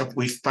workshop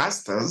with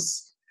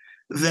pastors,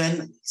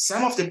 then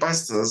some of the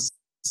pastors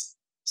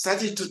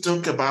started to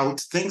talk about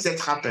things that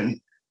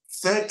happened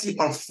 30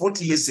 or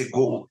 40 years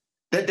ago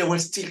that they were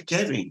still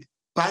carrying,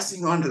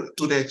 passing on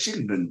to their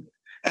children.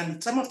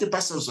 And some of the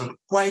pastors were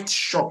quite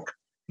shocked,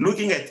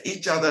 looking at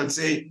each other and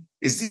saying,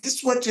 is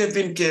this what you have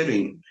been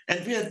carrying?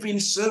 And we have been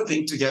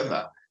serving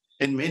together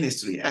in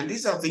ministry. And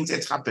these are things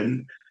that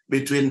happen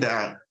between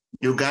the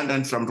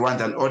Ugandan from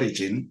Rwandan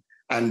origin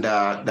and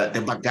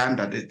the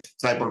Baganda, the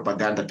tribal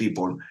Baganda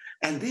people.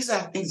 And these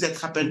are things that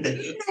happened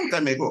a long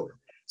time ago.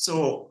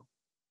 So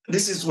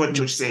this is what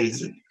George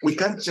says. We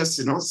can't just,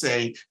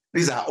 say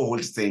these are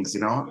old things,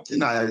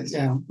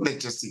 let's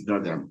just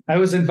ignore them. I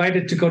was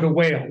invited to go to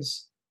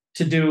Wales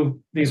to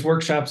do these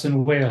workshops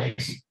in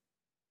Wales.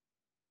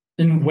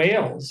 In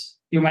Wales,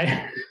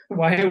 why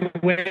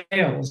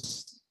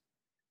Wales?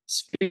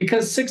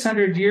 Because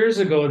 600 years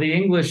ago, the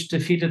English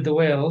defeated the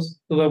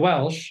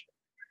Welsh,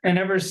 and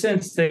ever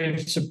since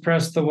they've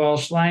suppressed the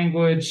Welsh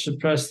language,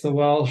 suppressed the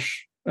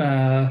Welsh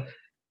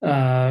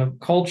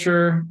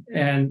culture,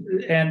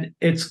 and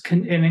it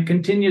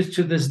continues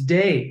to this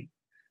day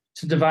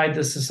to divide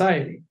the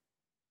society.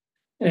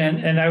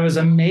 And I was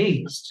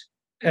amazed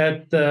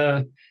at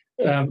the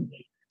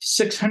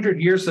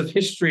 600 years of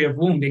history of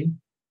wounding,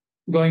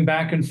 going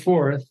back and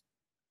forth,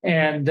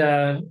 and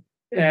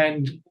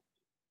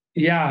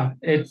yeah,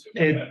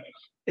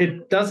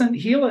 it doesn't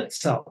heal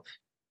itself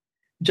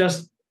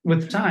just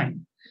with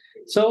time.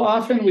 So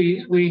often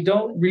we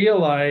don't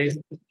realize,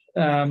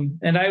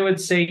 and I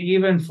would say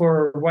even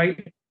for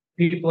white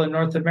people in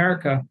North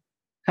America,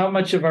 how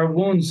much of our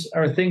wounds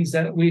are things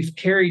that we've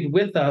carried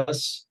with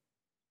us,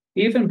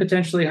 even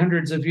potentially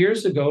hundreds of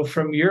years ago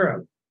from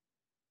Europe.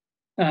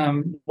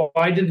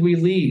 Why did we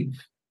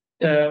leave?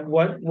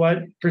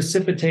 What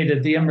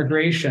precipitated the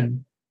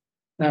immigration?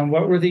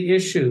 What were the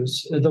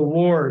issues? The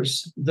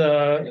wars,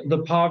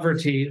 the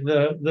poverty,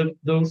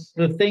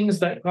 the things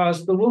that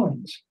caused the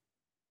wounds,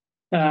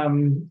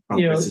 and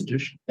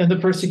the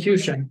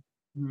persecution.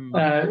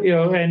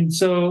 And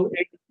so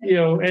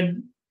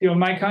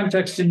my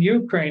context in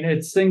Ukraine,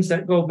 it's things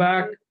that go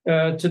back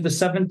to the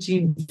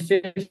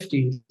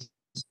 1750s.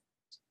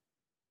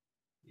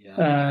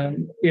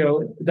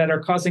 That are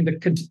causing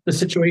the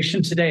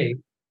situation today,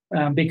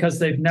 because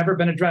they've never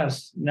been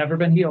addressed, never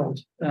been healed,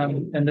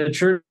 and the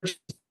church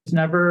has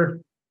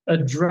never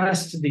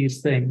addressed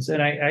these things.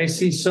 And I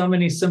see so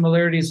many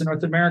similarities in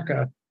North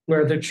America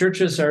where the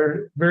churches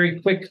are very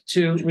quick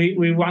to,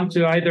 we want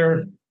to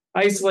either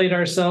isolate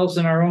ourselves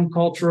in our own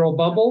cultural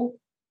bubble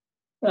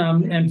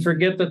and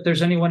forget that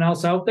there's anyone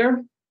else out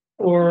there,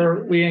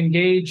 or we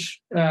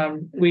engage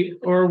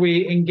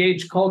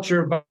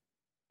culture by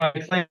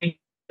claiming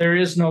there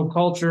is no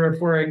culture if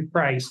we're in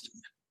Christ.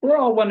 We're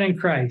all one in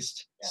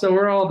Christ, so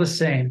we're all the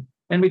same.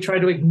 And we try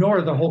to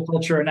ignore the whole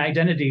culture and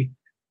identity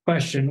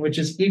question, which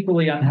is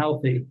equally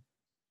unhealthy.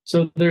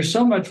 So there's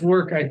so much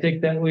work, I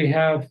think, that we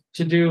have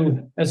to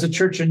do as a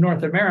church in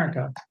North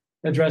America,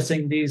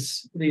 addressing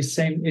these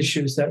same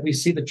issues that we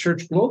see the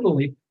church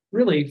globally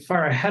really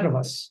far ahead of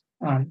us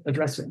on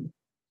addressing.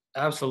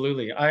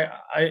 Absolutely. I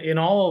in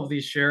all of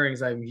these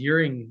sharings, I'm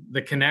hearing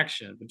the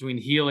connection between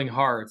healing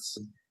hearts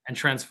and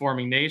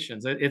transforming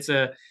nations. It's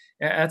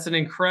That's an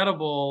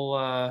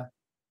incredible,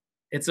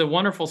 it's a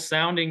wonderful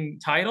sounding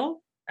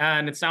title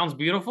and it sounds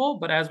beautiful.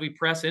 But as we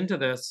press into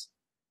this,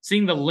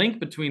 seeing the link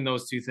between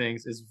those two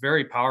things is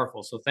very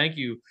powerful. So thank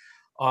you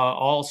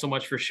all so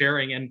much for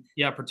sharing. And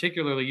yeah,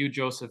 particularly you,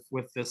 Joseph,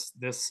 with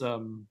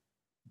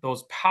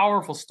those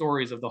powerful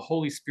stories of the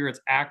Holy Spirit's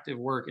active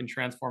work in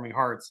transforming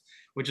hearts,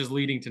 which is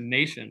leading to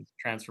nation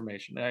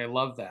transformation. I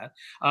love that.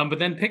 But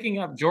then picking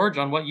up, George,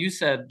 on what you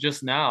said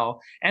just now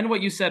and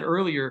what you said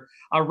earlier,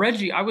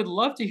 Reggie, I would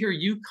love to hear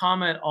you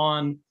comment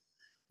on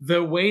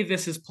the way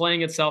this is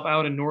playing itself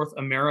out in North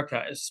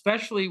America,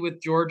 especially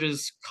with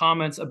George's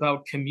comments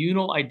about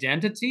communal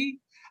identity,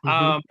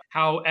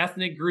 how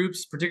ethnic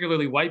groups,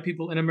 particularly white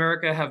people in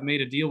America, have made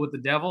a deal with the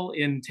devil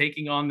in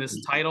taking on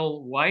this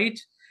title white,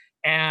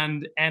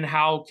 and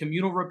how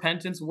communal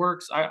repentance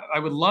works. I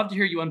would love to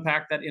hear you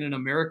unpack that in an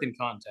American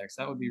context.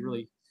 That would be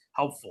really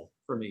helpful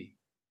for me.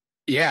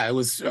 Yeah, it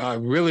was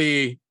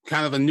really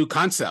kind of a new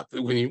concept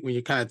when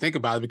you kind of think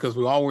about it, because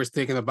we're always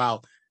thinking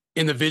about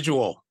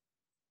individual,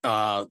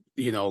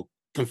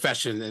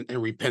 confession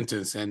and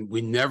repentance, and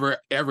we never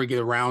ever get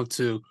around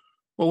to,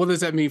 well, what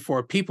does that mean for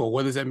a people?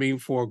 What does that mean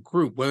for a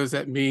group? What does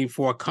that mean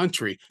for a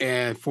country?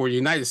 And for the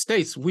United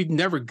States, we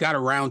never got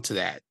around to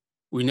that.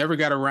 We never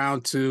got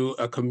around to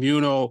a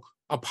communal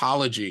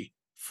apology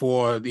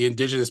for the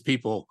indigenous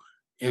people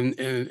in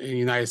the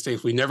United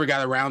States. We never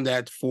got around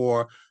that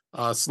for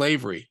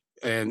slavery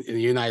in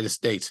the United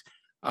States.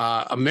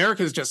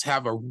 Americans just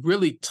have a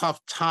really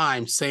tough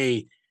time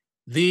saying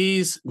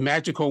these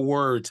magical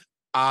words,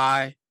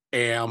 I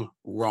am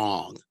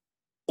wrong,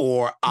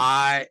 or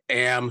I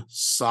am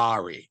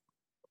sorry.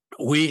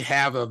 We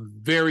have a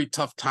very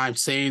tough time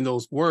saying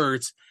those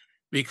words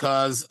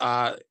because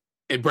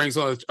it brings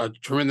on a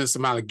tremendous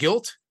amount of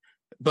guilt,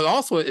 but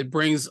also it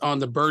brings on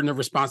the burden of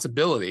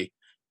responsibility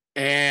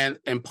and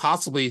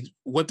possibly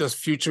what does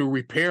future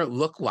repair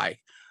look like?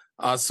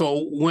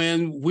 So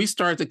when we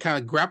started to kind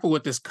of grapple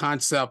with this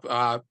concept,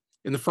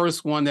 in the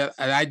first one that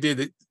I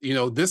did,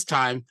 this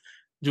time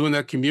doing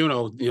the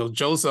communal,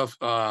 Joseph,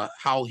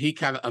 how he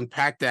kind of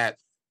unpacked that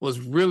was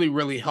really,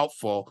 really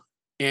helpful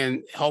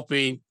in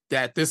helping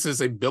that this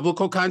is a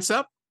biblical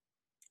concept,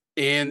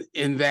 and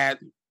in that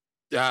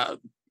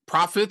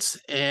prophets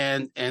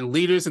and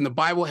leaders in the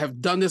Bible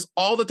have done this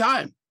all the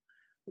time,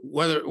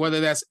 whether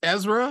that's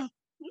Ezra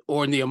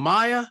or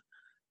Nehemiah,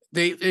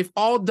 they've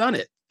all done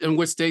it, in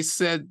which they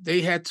said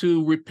they had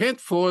to repent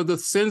for the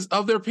sins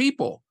of their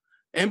people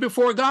and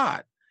before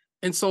God.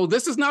 And so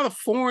this is not a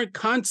foreign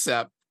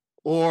concept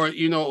or,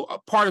 a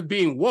part of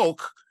being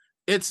woke.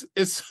 It's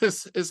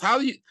how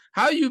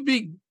you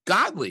be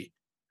godly,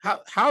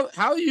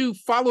 how you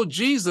follow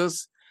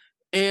Jesus,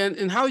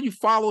 and how you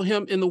follow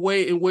him in the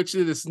way in which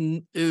it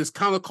is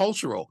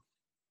countercultural.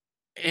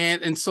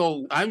 And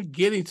so I'm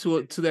getting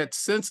to that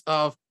sense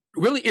of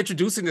really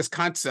introducing this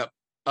concept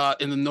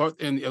in the North,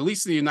 and at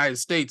least in the United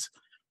States,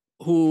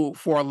 who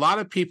for a lot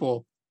of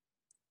people,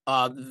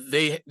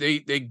 they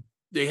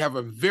have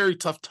a very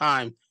tough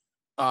time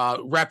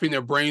wrapping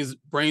their brains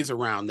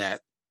around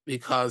that,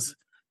 because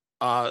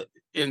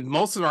in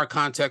most of our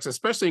contexts,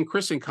 especially in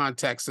Christian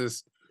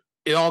contexts,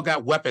 it all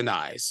got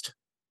weaponized.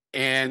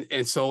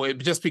 And so it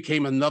just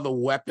became another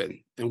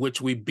weapon in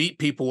which we beat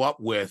people up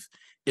with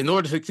in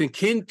order to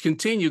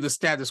continue the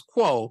status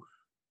quo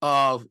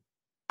of,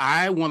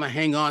 I want to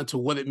hang on to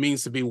what it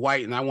means to be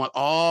white, and I want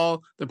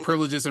all the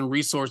privileges and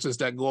resources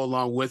that go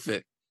along with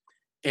it.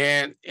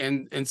 And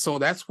so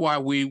that's why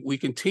we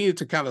continue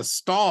to kind of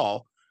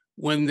stall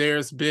when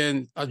there's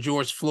been a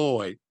George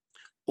Floyd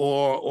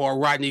or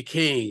Rodney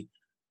King.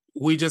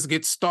 We just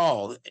get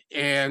stalled.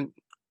 And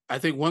I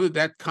think one of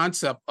that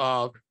concept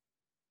of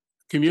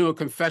communal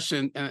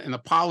confession and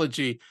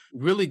apology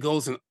really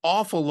goes an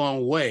awful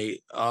long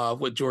way.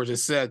 What George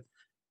has said,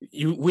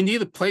 we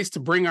need a place to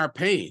bring our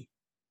pain,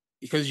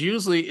 because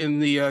usually in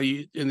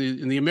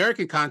the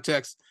American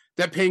context,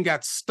 that pain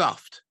got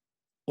stuffed,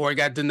 or it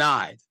got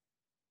denied,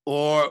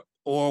 or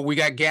we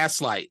got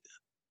gaslight.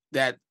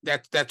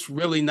 That's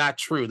really not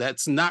true.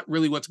 That's not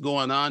really what's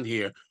going on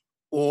here.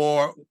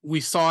 Or we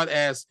saw it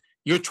as,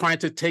 you're trying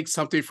to take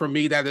something from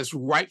me that is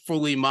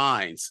rightfully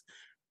mine.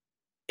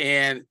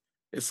 And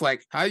it's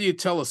like, how do you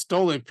tell a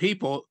stolen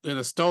people in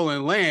a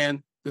stolen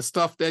land the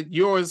stuff that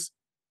yours,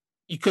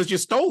 because you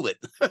stole it?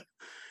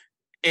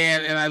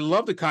 and I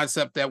love the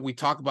concept that we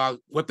talk about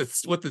what the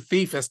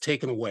thief has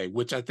taken away,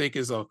 which I think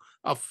is a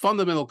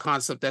fundamental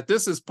concept, that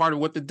this is part of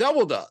what the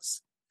devil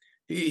does.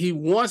 He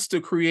wants to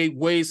create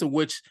ways in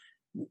which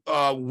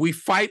we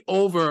fight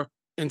over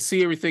and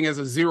see everything as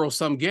a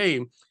zero-sum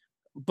game.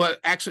 But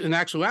actually, in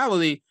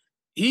actuality,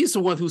 he's the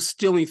one who's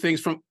stealing things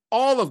from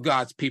all of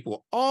God's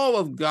people, all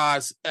of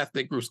God's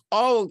ethnic groups.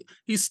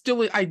 He's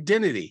stealing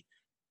identity,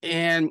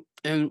 and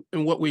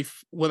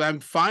what I'm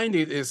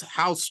finding is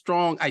how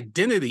strong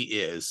identity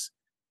is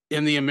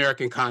in the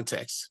American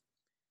context,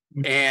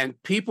 and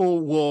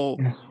people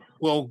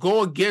will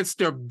go against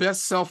their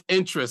best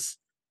self-interest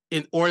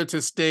in order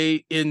to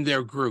stay in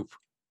their group,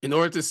 in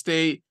order to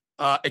stay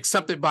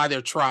accepted by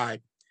their tribe.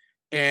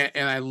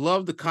 And I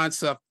love the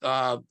concept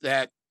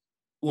that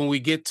when we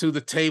get to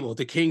the table,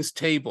 the king's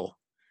table,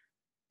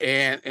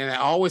 and I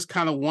always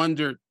kind of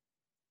wondered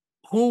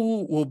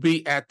who will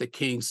be at the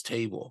king's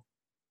table,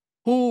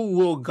 who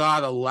will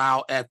God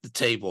allow at the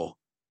table,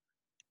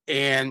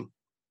 and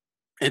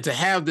to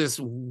have this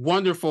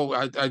wonderful.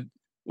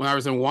 When I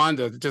was in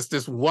Wanda, just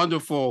this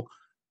wonderful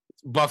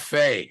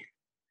buffet,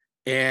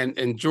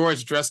 and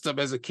George dressed up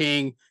as a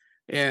king,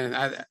 and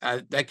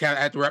I that kind of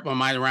had to wrap my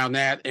mind around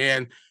that,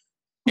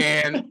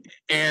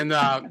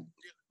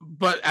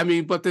 but I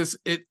mean, but this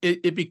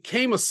it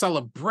became a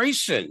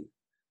celebration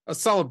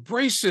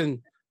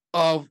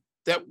of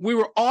that we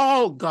were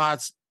all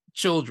God's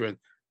children,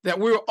 that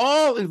we were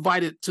all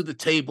invited to the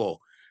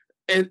table,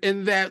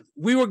 and that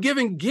we were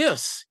given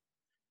gifts,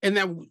 and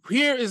that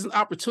here is an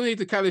opportunity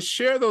to kind of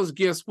share those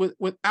gifts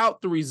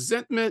without the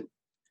resentment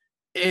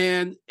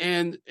and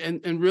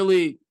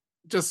really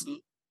just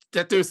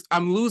that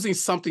I'm losing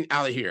something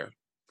out of here.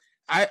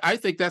 I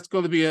think that's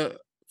going to be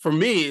for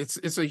me,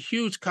 it's a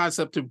huge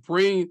concept to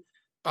bring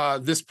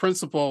this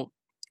principle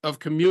of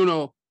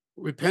communal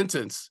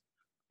repentance.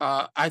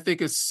 I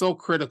think it's so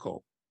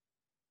critical,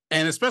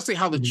 and especially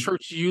how the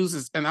church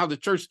uses and how the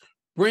church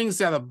brings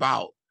that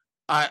about.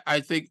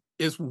 I think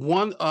is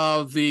one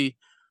of the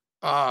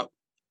I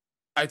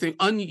think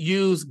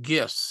unused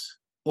gifts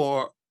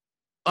or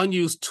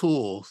unused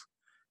tools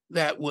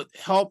that would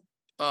help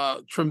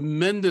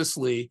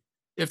tremendously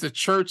if the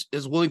church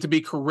is willing to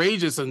be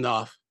courageous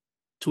enough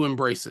to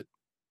embrace it.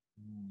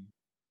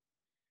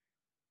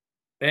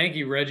 Thank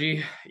you,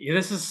 Reggie. Yeah,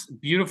 this is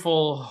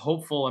beautiful,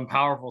 hopeful, and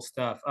powerful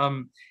stuff.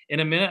 In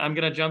a minute, I'm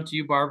going to jump to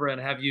you, Barbara,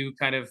 and have you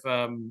kind of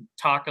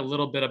talk a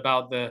little bit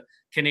about the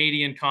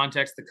Canadian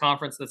context, the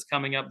conference that's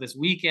coming up this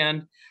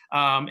weekend,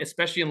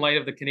 especially in light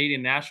of the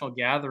Canadian National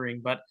Gathering.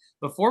 But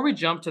before we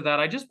jump to that,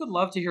 I just would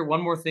love to hear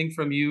one more thing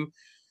from you,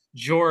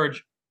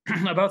 George,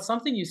 about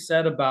something you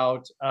said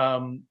about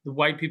the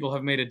white people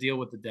have made a deal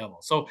with the devil.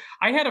 So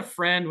I had a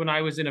friend when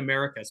I was in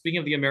America, speaking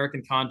of the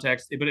American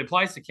context, but it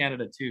applies to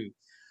Canada too.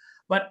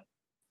 But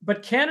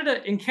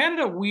in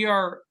Canada, we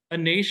are a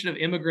nation of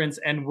immigrants,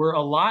 and we're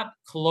a lot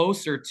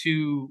closer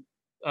to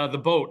the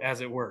boat,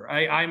 as it were.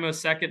 I'm a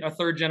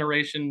third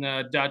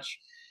generation Dutch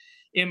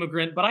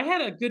immigrant, but I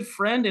had a good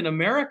friend in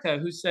America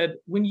who said,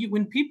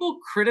 when people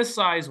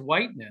criticize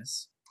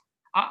whiteness,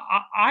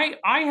 I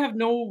have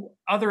no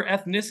other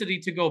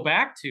ethnicity to go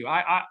back to.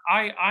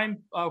 I'm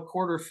a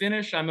quarter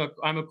Finnish. I'm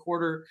a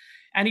quarter,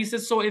 and he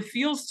says, so it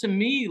feels to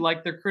me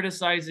like they're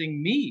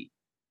criticizing me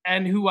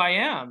and who I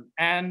am.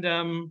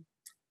 And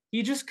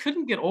he just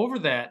couldn't get over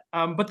that.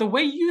 But the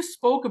way you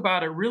spoke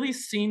about it really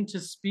seemed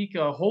to speak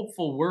a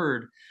hopeful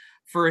word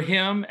for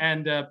him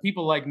and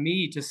people like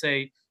me to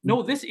say,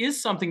 no, this is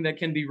something that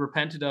can be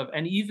repented of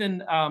and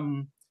even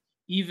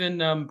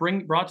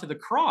brought to the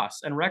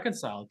cross and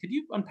reconciled. Could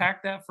you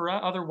unpack that for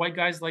other white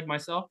guys like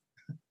myself?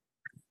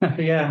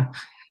 Yeah.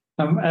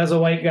 As a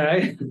white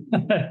guy,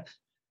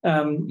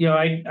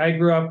 I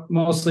grew up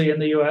mostly in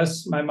the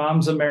U.S. My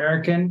mom's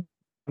American.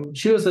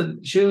 She was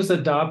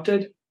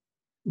adopted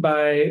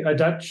by a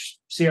Dutch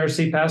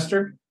CRC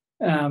pastor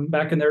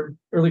back in their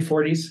early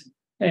 40s.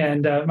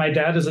 And my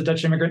dad is a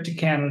Dutch immigrant to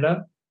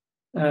Canada,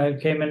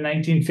 came in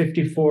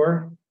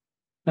 1954.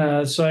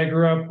 So I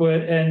grew up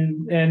with,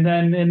 and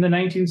then in the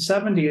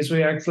 1970s,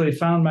 we actually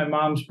found my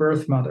mom's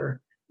birth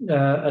mother,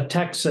 a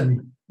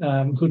Texan,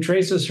 who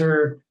traces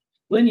her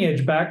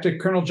lineage back to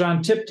Colonel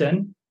John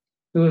Tipton,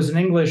 who was an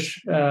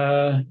English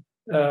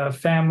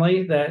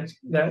family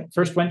that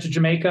first went to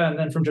Jamaica and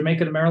then from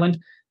Jamaica to Maryland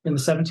in the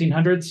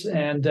 1700s.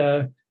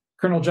 And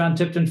Colonel John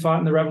Tipton fought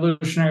in the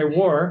Revolutionary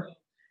War.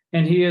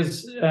 And he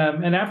is,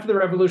 and after the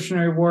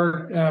Revolutionary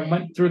War,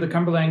 went through the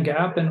Cumberland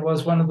Gap and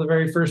was one of the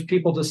very first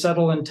people to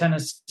settle in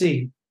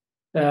Tennessee.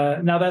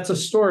 Now that's a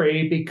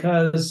story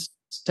because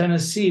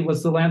Tennessee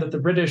was the land that the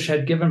British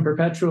had given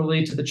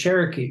perpetually to the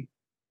Cherokee.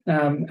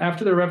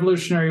 After the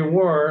Revolutionary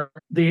War,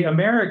 the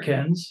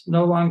Americans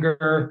no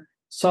longer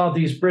saw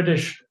these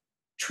British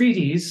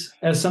treaties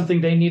as something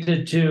they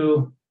needed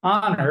to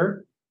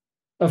honor.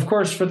 Of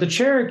course, for the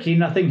Cherokee,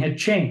 nothing had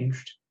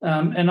changed.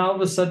 And all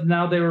of a sudden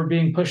now they were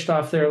being pushed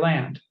off their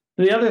land.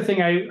 The other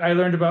thing I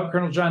learned about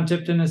Colonel John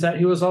Tipton is that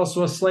he was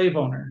also a slave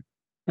owner.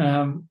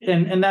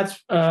 And that's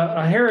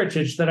a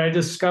heritage that I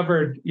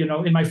discovered,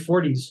 in my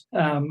 40s,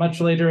 much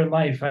later in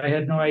life. I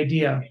had no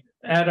idea.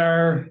 At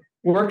our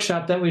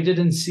workshop that we did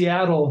in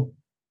Seattle,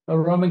 a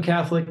Roman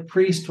Catholic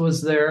priest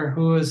was there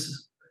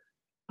whose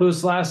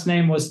last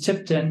name was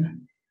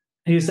Tipton.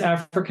 He's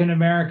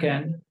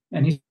African-American,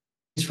 and he's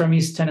from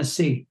East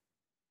Tennessee,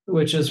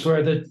 which is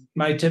where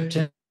my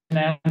Tipton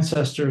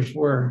ancestors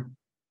were.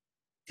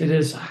 It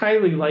is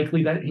highly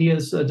likely that he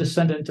is a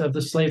descendant of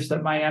the slaves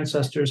that my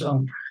ancestors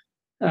owned.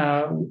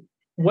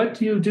 What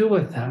do you do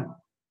with that?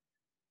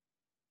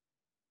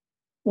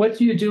 What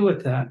do you do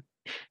with that?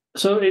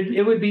 So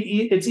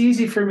it's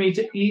easy for me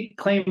to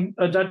claim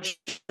a Dutch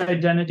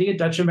identity, a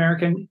Dutch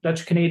American,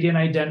 Dutch Canadian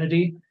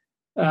identity,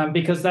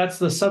 because that's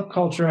the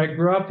subculture I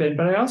grew up in.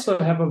 But I also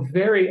have a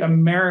very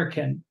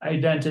American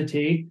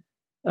identity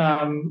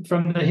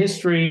from the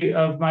history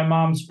of my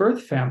mom's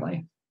birth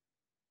family.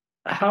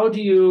 What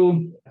do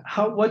you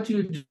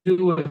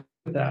do with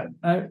that?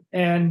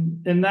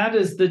 And that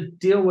is the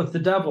deal with the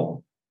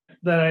devil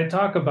that I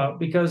talk about,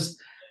 because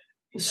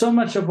so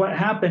much of what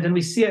happened, and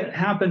we see it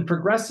happen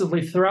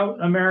progressively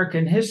throughout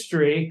American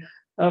history,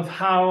 of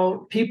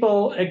how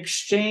people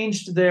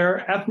exchanged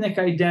their ethnic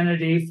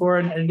identity for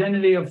an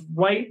identity of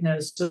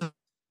whiteness.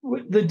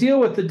 The deal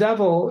with the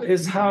devil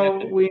is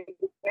how we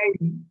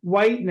make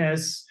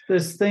whiteness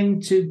this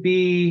thing to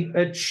be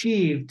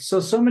achieved.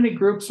 So many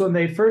groups, when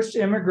they first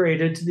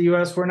immigrated to the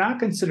U.S., were not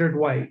considered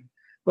white,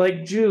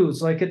 like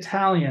Jews, like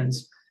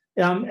Italians,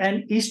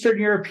 and Eastern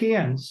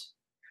Europeans.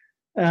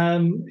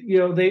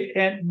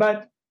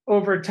 But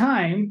over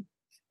time,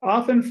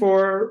 often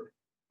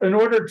in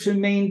order to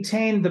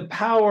maintain the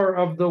power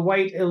of the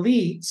white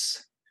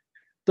elites,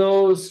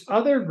 those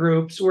other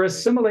groups were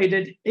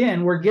assimilated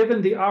were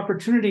given the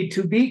opportunity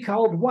to be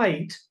called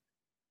white,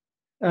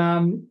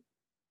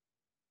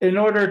 in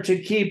order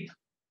to keep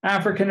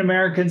African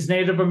Americans,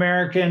 Native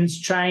Americans,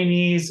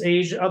 Chinese,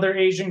 other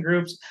Asian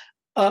groups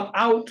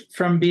out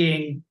from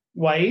being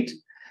white,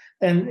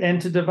 and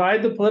to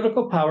divide the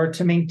political power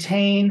to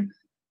maintain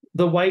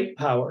the white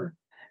power.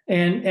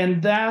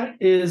 And that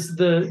is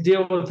the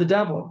deal with the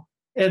devil.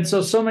 And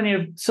so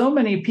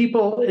many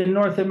people in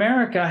North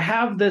America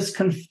have this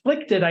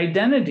conflicted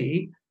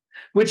identity,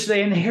 which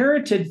they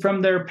inherited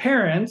from their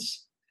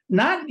parents,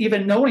 not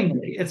even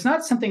knowingly. It's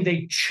not something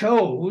they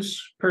chose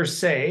per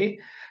se,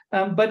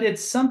 but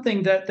it's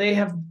something that they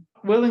have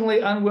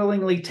willingly,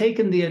 unwillingly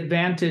taken the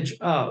advantage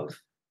of,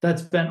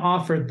 that's been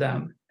offered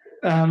them.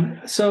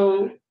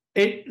 So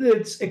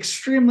it's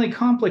extremely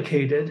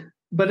complicated,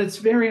 but it's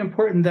very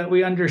important that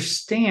we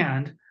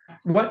understand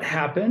what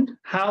happened,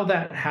 how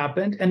that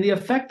happened, and the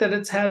effect that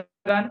it's had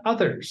on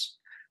others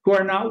who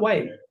are not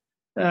white.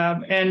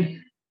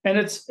 And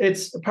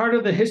it's part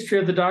of the history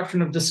of the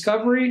doctrine of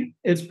discovery.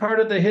 It's part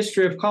of the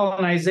history of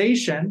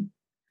colonization.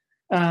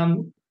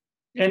 And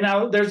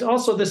now there's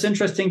also this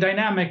interesting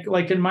dynamic,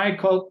 like in my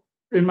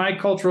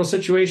cultural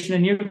situation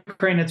in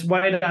Ukraine, it's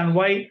white on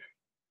white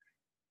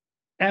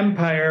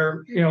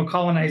empire,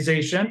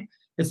 colonization.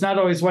 It's not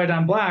always white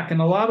on black. And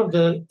a lot of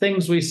the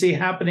things we see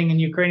happening in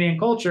Ukrainian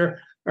culture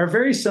are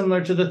very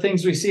similar to the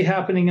things we see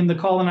happening in the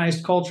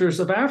colonized cultures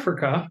of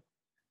Africa,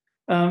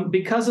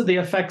 because of the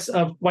effects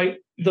of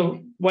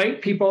the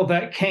white people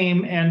that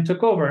came and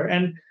took over.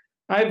 And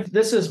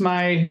this is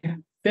my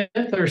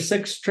 5th or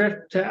 6th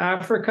trip to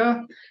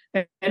Africa.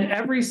 And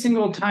every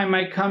single time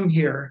I come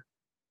here,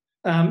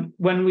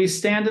 when we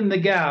stand in the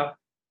gap,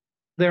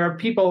 there are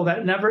people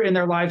that never in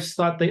their lives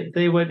thought that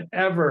they would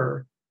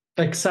ever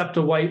accept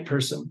a white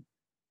person,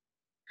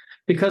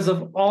 because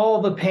of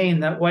all the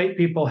pain that white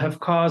people have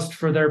caused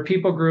for their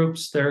people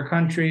groups, their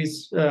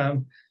countries,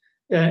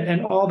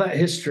 and all that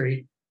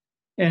history.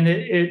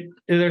 And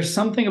there's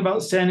something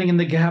about standing in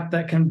the gap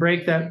that can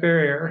break that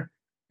barrier.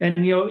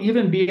 And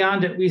even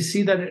beyond it, we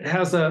see that it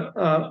has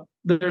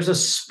there's a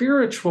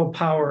spiritual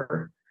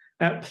power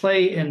at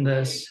play in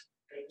this.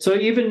 So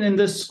even in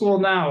this school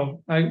now,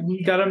 I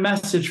got a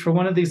message from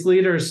one of these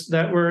leaders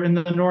that were in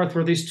the north,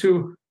 where these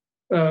two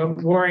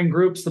warring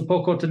groups, the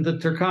Pokot and the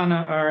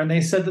Turkana, are, and they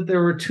said that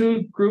there were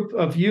 2 group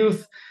of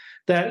youth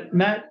that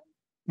met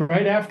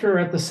right after,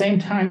 at the same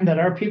time that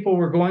our people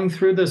were going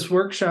through this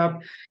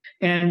workshop,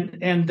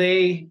 and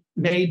they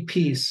made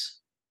peace.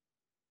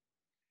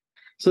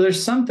 So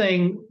there's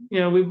something,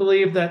 we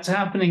believe that's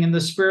happening in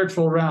the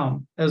spiritual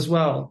realm as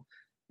well.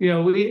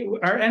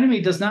 Our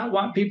enemy does not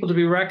want people to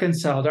be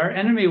reconciled. Our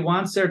enemy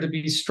wants there to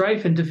be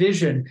strife and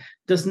division,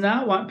 does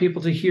not want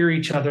people to hear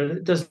each other,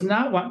 does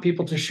not want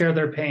people to share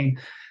their pain.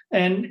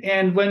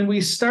 And when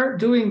we start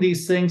doing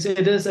these things,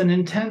 it is an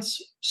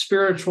intense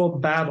spiritual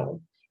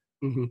battle.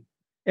 Mm-hmm.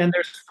 And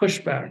there's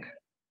pushback.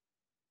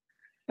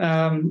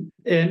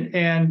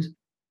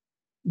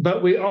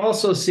 But we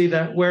also see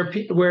that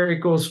where it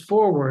goes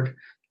forward,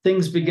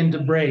 things begin to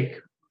break.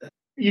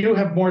 You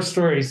have more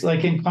stories,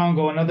 like in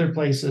Congo and other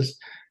places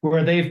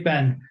where they've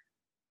been,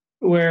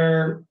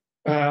 where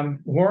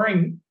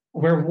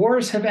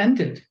wars have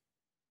ended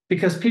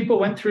because people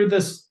went through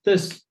this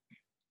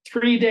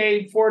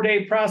 3-day,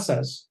 4-day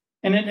process,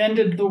 and it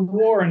ended the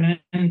war in an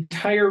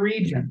entire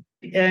region.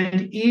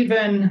 And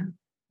even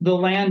the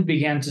land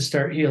began to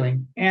start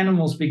healing.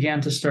 Animals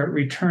began to start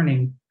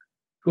returning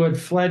who had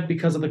fled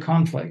because of the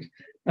conflict.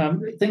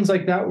 Things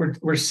like that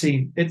were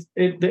seen. It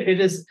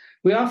is.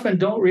 We often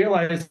don't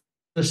realize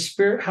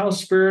how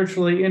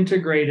spiritually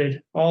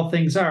integrated all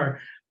things are,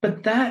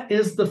 but that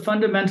is the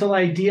fundamental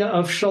idea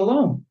of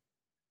shalom,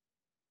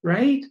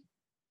 right?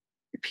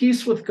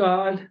 Peace with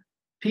God,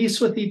 peace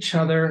with each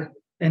other,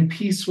 and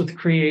peace with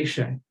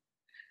creation.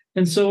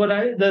 And so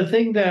the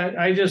thing that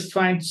I just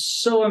find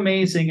so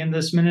amazing in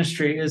this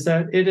ministry is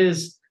that it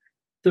is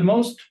the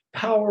most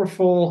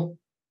powerful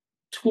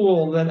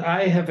tool that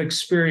I have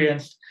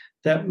experienced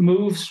that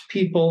moves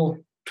people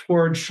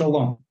toward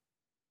shalom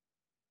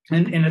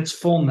in its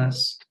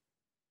fullness.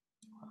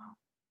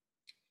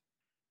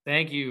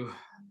 Thank you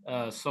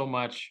so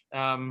much.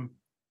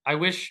 I I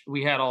wish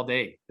we had all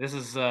day. This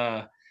is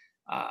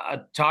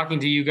talking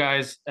to you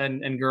guys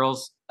and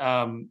girls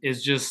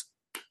is just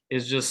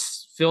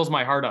fills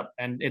my heart up,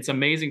 and it's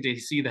amazing to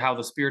see how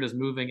the Spirit is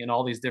moving in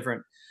all these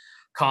different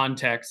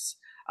contexts.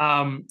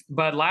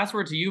 But last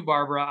word to you,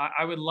 Barbara.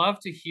 I would love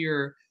to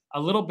hear a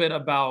little bit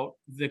about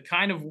the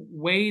kind of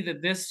way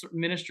that this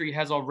ministry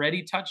has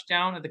already touched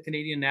down at the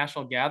Canadian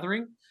National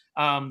Gathering,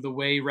 the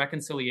way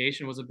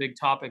reconciliation was a big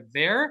topic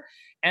there.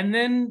 And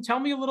then tell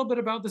me a little bit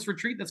about this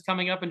retreat that's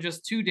coming up in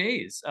just 2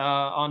 days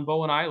on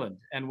Bowen Island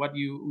and what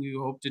you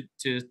hope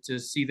to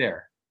see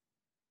there.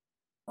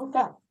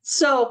 Okay.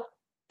 So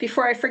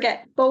before I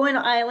forget, Bowen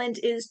Island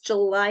is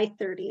July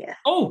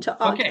 30th to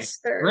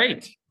August 3rd.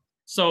 Great.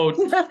 So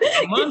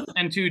a month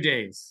and 2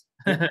 days.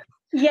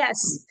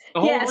 Yes.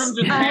 Yes.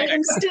 I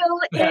am still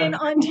in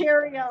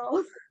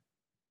Ontario.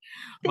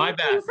 Thank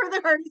you for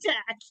the heart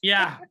attack.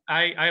 Yeah,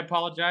 I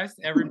apologize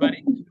to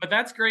everybody. But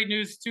that's great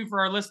news too for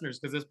our listeners,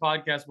 because this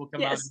podcast will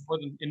come out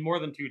in more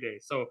than 2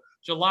 days. So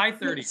July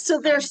 30th. So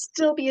there'll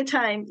still be a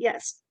time.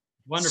 Yes.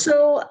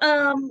 Wonderful.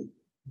 So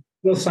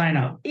we'll sign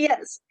up.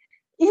 Yes.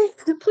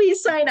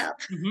 Please sign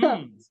up.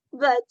 Mm-hmm.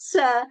 But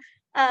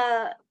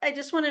I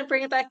just want to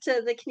bring it back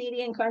to the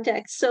Canadian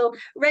context. So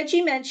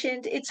Reggie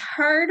mentioned it's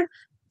hard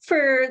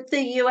for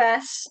the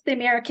US, the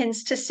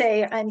Americans, to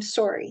say, I'm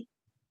sorry.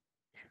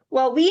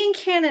 Well, we in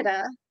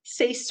Canada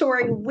say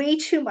sorry way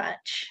too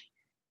much,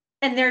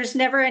 and there's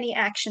never any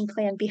action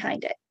plan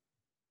behind it.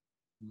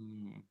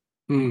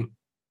 Mm.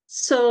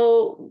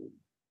 So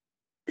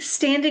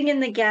standing in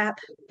the gap,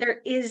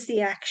 there is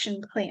the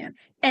action plan.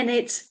 And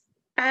it's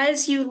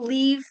as you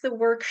leave the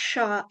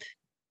workshop,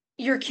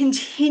 you're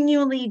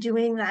continually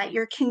doing that.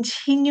 You're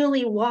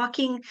continually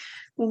walking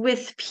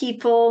with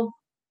people,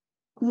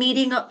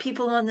 meeting up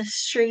people on the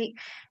street,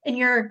 and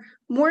you're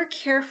more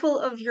careful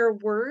of your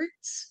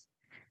words.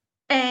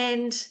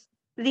 And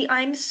the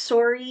I'm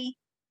sorry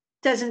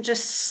doesn't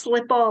just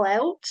slip all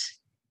out.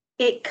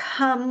 It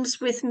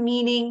comes with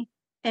meaning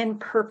and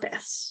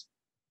purpose.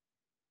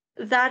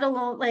 That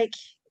alone,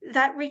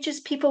 that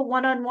reaches people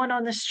one-on-one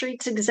on the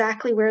streets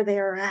exactly where they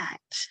are at.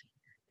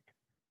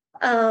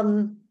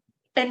 And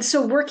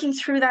so working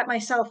through that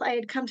myself, I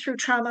had come through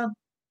trauma.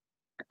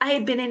 I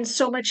had been in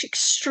so much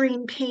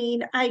extreme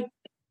pain. I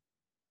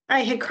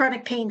had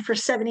chronic pain for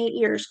 7-8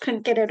 years,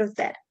 couldn't get out of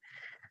bed.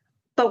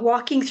 But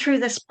walking through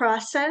this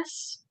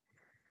process,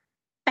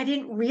 I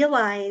didn't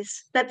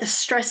realize that the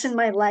stress in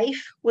my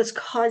life was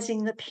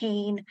causing the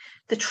pain.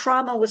 The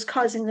trauma was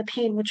causing the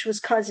pain, which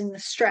was causing the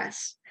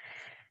stress.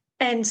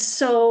 And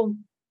so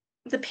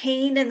the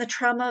pain and the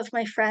trauma of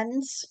my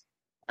friends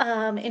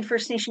in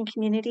First Nation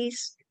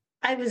communities,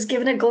 I was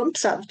given a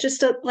glimpse of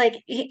just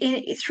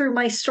through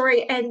my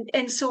story.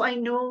 And so I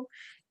know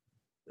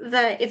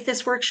that if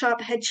this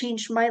workshop had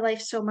changed my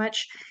life so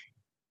much,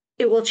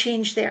 it will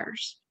change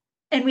theirs.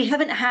 And we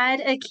haven't had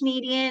a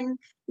Canadian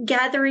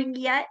gathering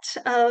yet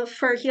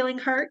for Healing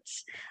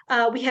Hearts.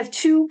 We have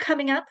 2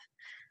 coming up.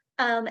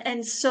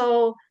 And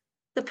so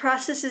the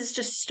process is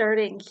just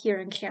starting here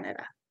in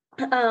Canada.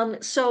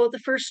 So the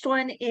first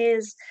one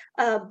is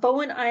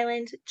Bowen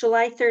Island,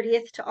 July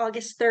 30th to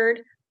August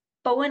 3rd,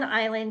 Bowen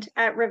Island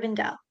at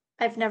Rivendell.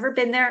 I've never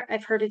been there.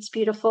 I've heard it's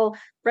beautiful.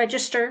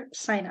 Register,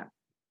 sign up.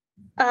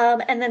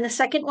 And then the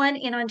second one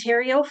in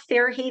Ontario,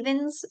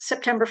 Fairhavens,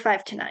 September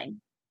 5 to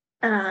 9.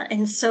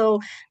 And so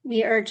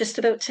we are just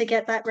about to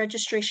get that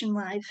registration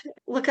live.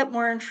 Look up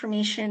more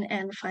information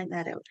and find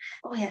that out.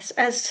 Oh, yes.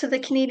 As to the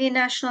Canadian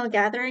National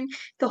Gathering,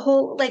 the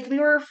whole, we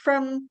were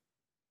from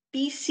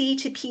BC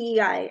to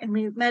PEI and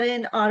we met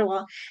in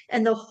Ottawa,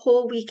 and the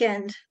whole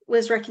weekend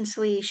was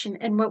reconciliation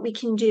and what we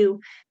can do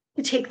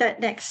to take that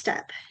next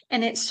step.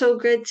 And it's so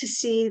good to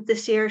see the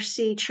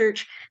CRC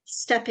Church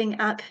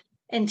stepping up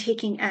and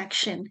taking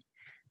action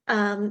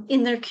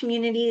in their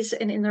communities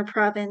and in their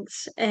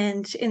province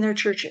and in their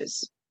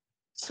churches.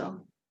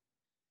 So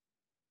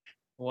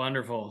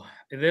wonderful.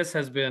 This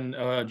has been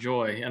a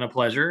joy and a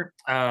pleasure.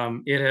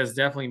 It has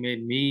definitely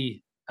made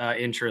me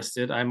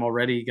interested. I'm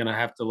already going to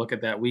have to look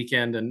at that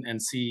weekend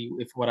and see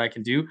what I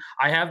can do.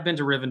 I have been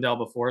to Rivendell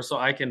before, so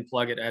I can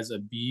plug it as a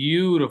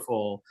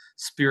beautiful,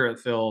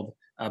 spirit-filled,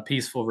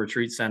 peaceful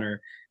retreat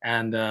center,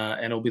 and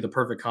it'll be the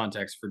perfect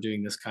context for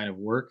doing this kind of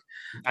work.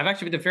 I've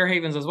actually been to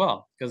Fairhavens as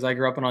well, because I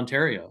grew up in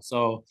Ontario,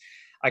 so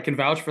I can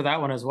vouch for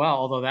that one as well.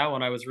 Although that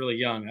one I was really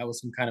young. That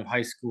was some kind of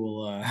high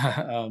school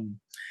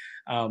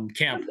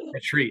camp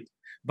retreat,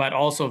 but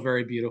also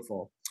very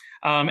beautiful.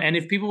 And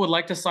if people would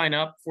like to sign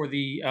up for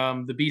the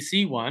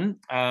BC one,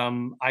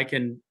 I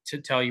can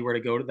tell you where to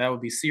go. That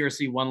would be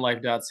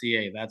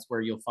crc1life.ca. That's where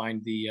you'll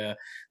find the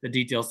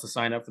details to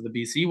sign up for the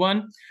BC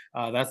one.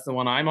 That's the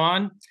one I'm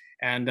on,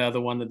 and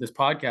the one that this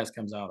podcast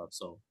comes out of.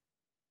 So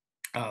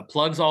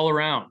plugs all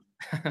around.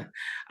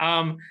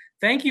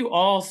 Thank you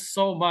all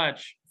so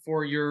much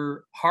for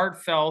your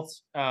heartfelt,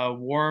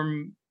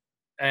 warm,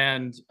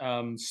 and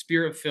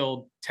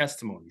spirit-filled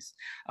testimonies.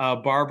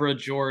 Barbara,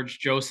 George,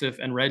 Joseph,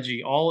 and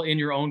Reggie, all in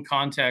your own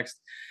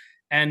context.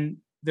 And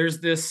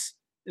there's this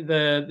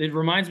it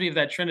reminds me of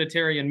that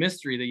Trinitarian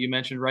mystery that you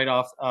mentioned right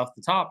off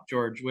the top,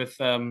 George, with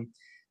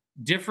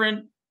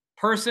different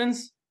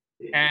persons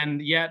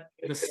and yet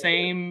the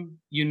same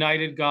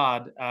united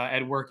God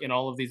at work in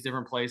all of these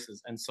different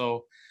places. And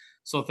so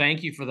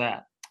thank you for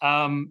that.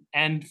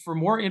 And for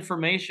more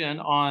information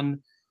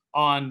on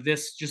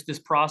this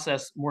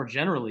process more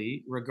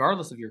generally,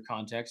 regardless of your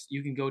context,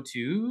 you can go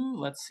to,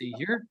 let's see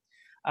here,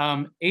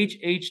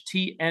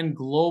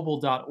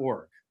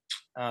 hhtnglobal.org.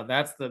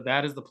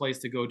 That is the place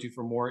to go to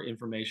for more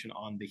information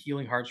on the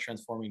Healing Hearts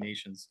Transforming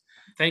Nations.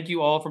 Thank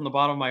you all from the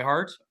bottom of my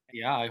heart.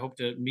 Yeah, I hope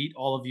to meet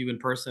all of you in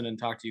person and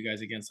talk to you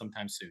guys again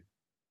sometime soon.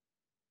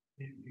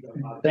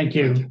 Thank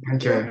you.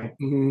 Thank you.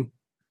 Mhm.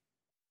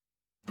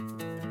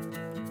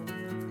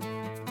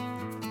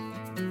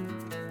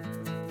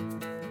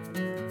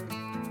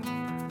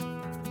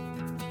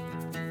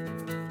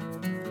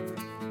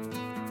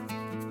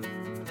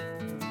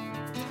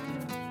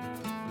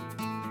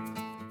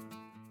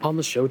 On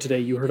the show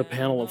today, you heard a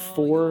panel of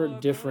 4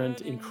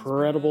 different,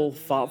 incredible,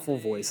 thoughtful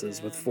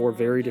voices with 4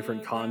 very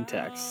different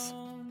contexts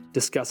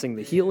discussing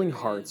the Healing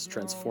Hearts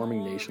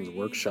Transforming Nations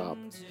workshop.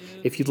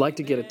 If you'd like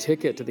to get a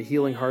ticket to the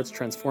Healing Hearts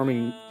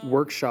Transforming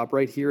workshop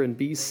right here in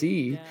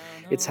BC,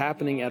 it's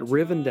happening at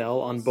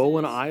Rivendell on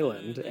Bowen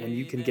Island, and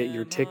you can get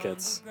your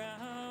tickets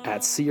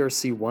at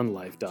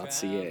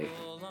crc1life.ca.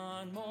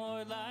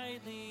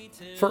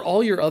 For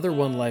all your other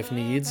One Life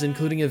needs,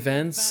 including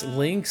events,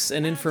 links,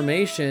 and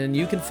information,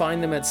 you can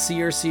find them at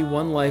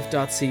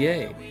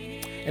crc1life.ca.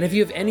 And if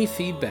you have any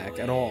feedback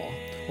at all,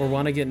 or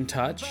want to get in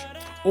touch,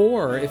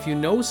 or if you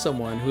know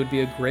someone who would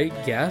be a great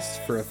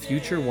guest for a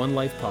future One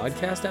Life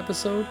podcast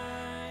episode,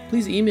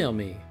 please email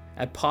me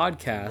at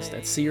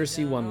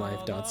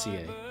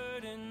podcast@crc1life.ca.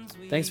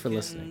 Thanks for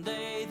listening.